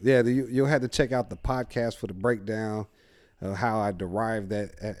orchestrator. Yeah, you'll have to check out the podcast for the breakdown of how I derived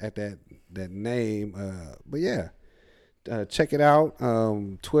that at that name. But yeah, check it out.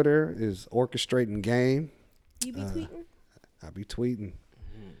 Twitter is orchestrating game. You be tweeting? I be tweeting.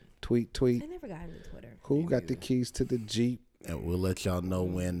 Tweet. I never got into Twitter. Who got the keys to the Jeep? And we'll let y'all know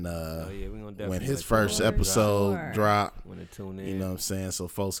when Oh yeah, we gonna definitely when his let first y'all know episode Sure. drop. when to tune in. You know what I'm saying? So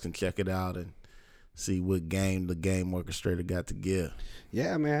folks can check it out and see what game the game orchestrator got to give.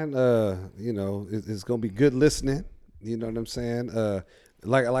 Yeah, man. It's gonna be good listening. You know what I'm saying?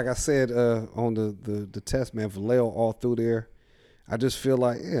 Like I said on the test, man, Vallejo all through there. I just feel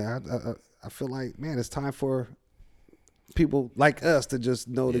like, I feel like, man, it's time for people like us to just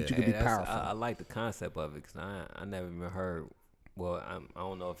know that you can be powerful. I like the concept of it because I never even heard. Well, I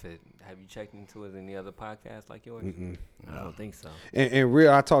don't know if it. Have you checked into it any other podcasts like yours? I don't think so. And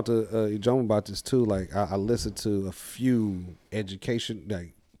real, I talked to John about this too. Like I listened to a few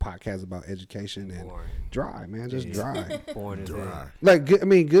education podcasts about education and Boring. dry, man, just dry. Boring as hell. Like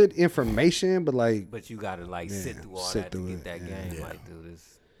good information, but like But you gotta sit through all sit that to through get it, that yeah. game. Like, dude,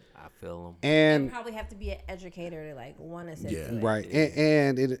 I feel them. You and probably have to be an educator to like want to sit Yeah. through it. right,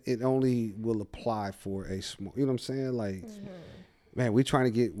 and it only will apply for a small. You know what I'm saying? Like, man, we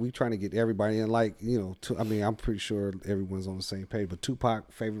trying to get everybody in. Like, I'm pretty sure everyone's on the same page. But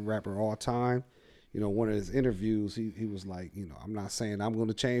Tupac, favorite rapper of all time. One of his interviews, he was like, I'm not saying I'm going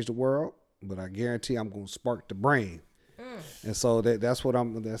to change the world, but I guarantee I'm going to spark the brain. And so that's what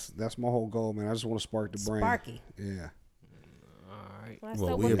that's my whole goal, man. I just want to spark the brain. Sparky. Yeah. All right. Well, that's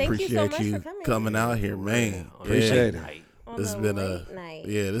Well, dope. we Thank you so appreciate much you for coming out here, man. On Appreciate that it. night. on This the been late night.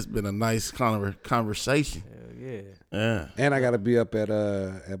 this been a nice conversation. Hell yeah. Yeah. And I got to be up at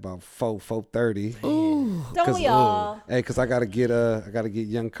about 4:30. Don't we all? Hey, cause I gotta get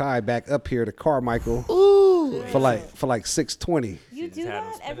young Kai back up here to Carmichael for like 6:20. You do Just had him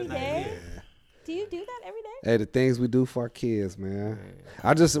that spend every the night day? here. Do you do that every day? Hey, the things we do for our kids, man.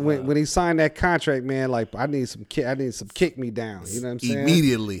 I just when he signed that contract, man, like I need some kick me down. You know what I'm saying?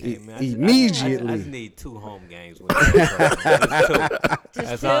 Immediately. Hey, man, I Immediately. just need 2 home games with him.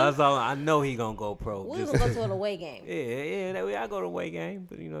 Just 2. That's all. I know he gonna go pro. We Just will go to an away game. yeah. That way I go to away game,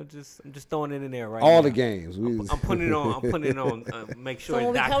 but I'm just throwing it in there right now. All the games. I'm putting it on. I'm putting it on. Make sure So it's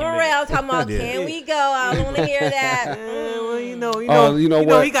when we come documented. around talking about can we go? I don't want to hear that. Well, you know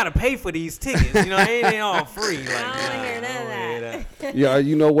what? he got to pay for these tickets. It ain't all free. Like, I don't wanna hear none of I don't wanna hear Yeah,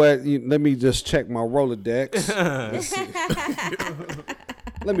 you know what? Let me just check my Rolodex.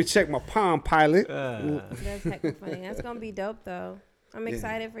 Let me check my Palm Pilot. That's hecka funny. That's gonna be dope though. I'm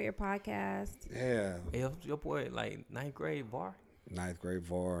excited for your podcast. Yeah, Hey, your boy like 9th grade VAR. 9th grade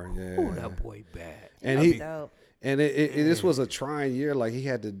VAR. Yeah, Oh, that boy bad. and That's he dope. and this was a trying year. Like he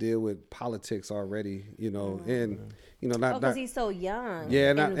had to deal with politics already. And not Because he's so young.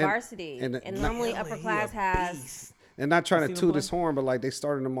 Yeah, in and- varsity, and- and normally upper class has. and not trying to seen him toot play? his horn, but like they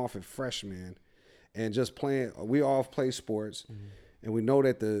started him off at freshman, and just playing. We all play sports, And we know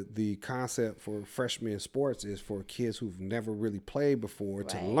that the concept for freshman sports is for kids who've never really played before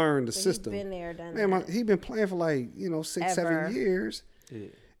to Right. learn the So he's system. been there, done Man, that. he been playing for like 6, 7 Ever. years. Yeah.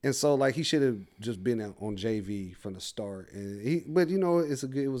 And so like he should have just been on JV from the start. But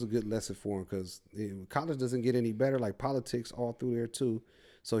it was a good lesson for him because college doesn't get any better. Like politics all through there too.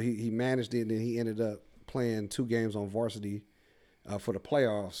 So he managed it, and then he ended up playing 2 games on varsity for the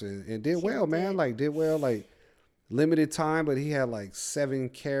playoffs and did well, man. Did well, limited time, but he had 7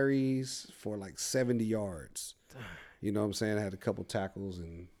 carries for 70 yards. You know what I'm saying? Had a couple tackles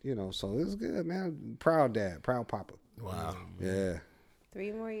and so it was good, man. Proud dad, proud papa. Wow. Yeah.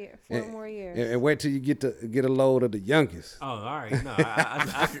 3 more years, 4 more years. And wait till you get a load of the youngest. Oh, all right. No,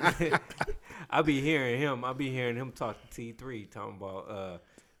 I be hearing him. I be hearing him talk to T3, talking about,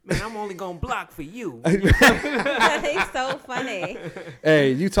 man, I'm only gonna block for you. He's so funny.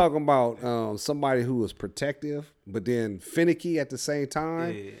 Hey, you talking about somebody who was protective but then finicky at the same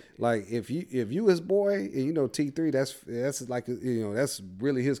time? Yeah. Like if you his boy and T3, that's like that's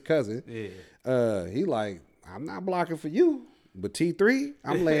really his cousin. Yeah. He like, I'm not blocking for you. But T3,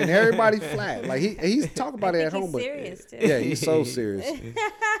 I'm laying everybody flat. Like he's talking about it at home, but serious too. yeah, he's so serious.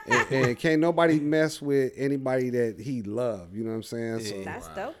 and can't nobody mess with anybody that he love. You know what I'm saying? So That's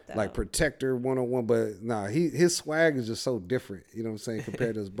dope though. like protector 101, but nah, his swag is just so different. You know what I'm saying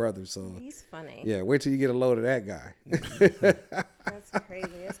compared to his brother. So He's funny. yeah, wait till you get a load of that guy. That's crazy.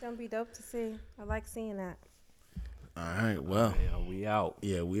 It's gonna be dope to see. I like seeing that. All right. Well, Yeah, we out.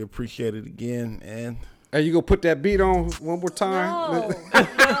 yeah, we appreciate it again, and Hey, you gonna put that beat on one more time? No,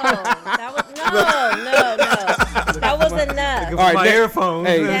 that was enough. All right, my next- earphones.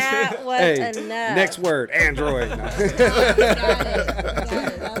 Hey, That was hey, enough. next word, Android. Got it.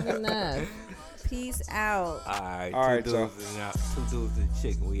 That was enough. Peace out. All right. All right, Two dudes and a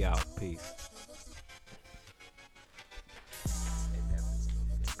chick. We out. Peace.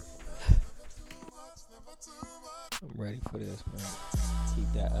 I'm ready for this, man.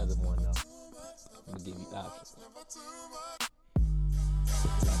 Keep that other one up. I'm gonna give you options.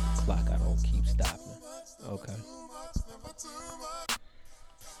 Like the clock, I don't keep stopping. Okay.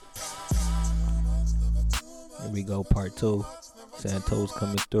 Here we go, part 2. Santos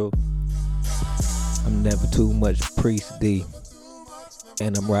coming through. I'm never too much Priest D,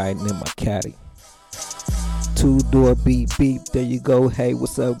 and I'm riding in my caddy. 2-door beep beep. There you go. Hey,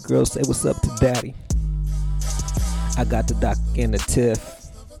 what's up, girl? Say what's up to daddy. I got the doc in the tiff.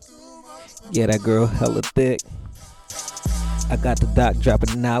 Yeah, that girl hella thick. I got the doc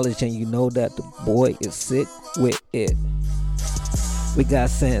dropping knowledge, and you know that the boy is sick with it. We got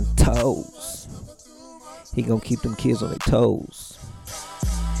Santos. He gonna keep them kids on their toes.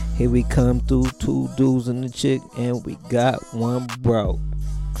 Here we come through, 2 dudes and a chick, and we got 1 bro.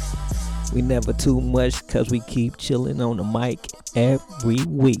 We never too much, cause we keep chilling on the mic every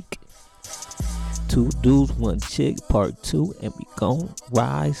week. 2 dudes, 1 chick, part 2, and we gon'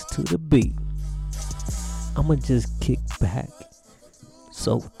 rise to the beat. I'ma just kick back,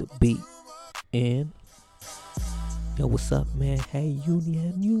 soak the beat in. Yo, what's up, man? Hey, you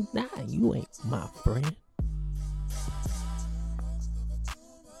ain't my friend.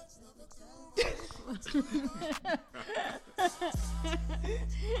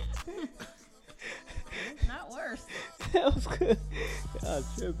 Not worse. That was good. Y'all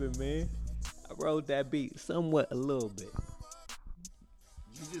tripping, man. I wrote that beat somewhat a little bit.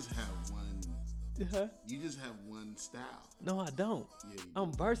 you just have one. Huh? You just have one style. No, I don't. Yeah, you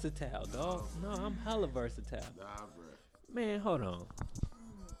I'm versatile, dog. No, I'm hella versatile. Nah, bro. Man, hold on.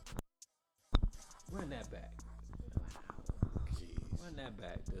 Run that back. Jeez. Run that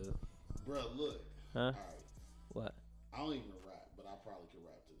back, dude. Bro, look. Huh? All right. What? I don't even rap, but I probably could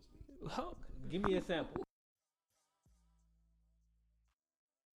rap to this beat. Give me a sample.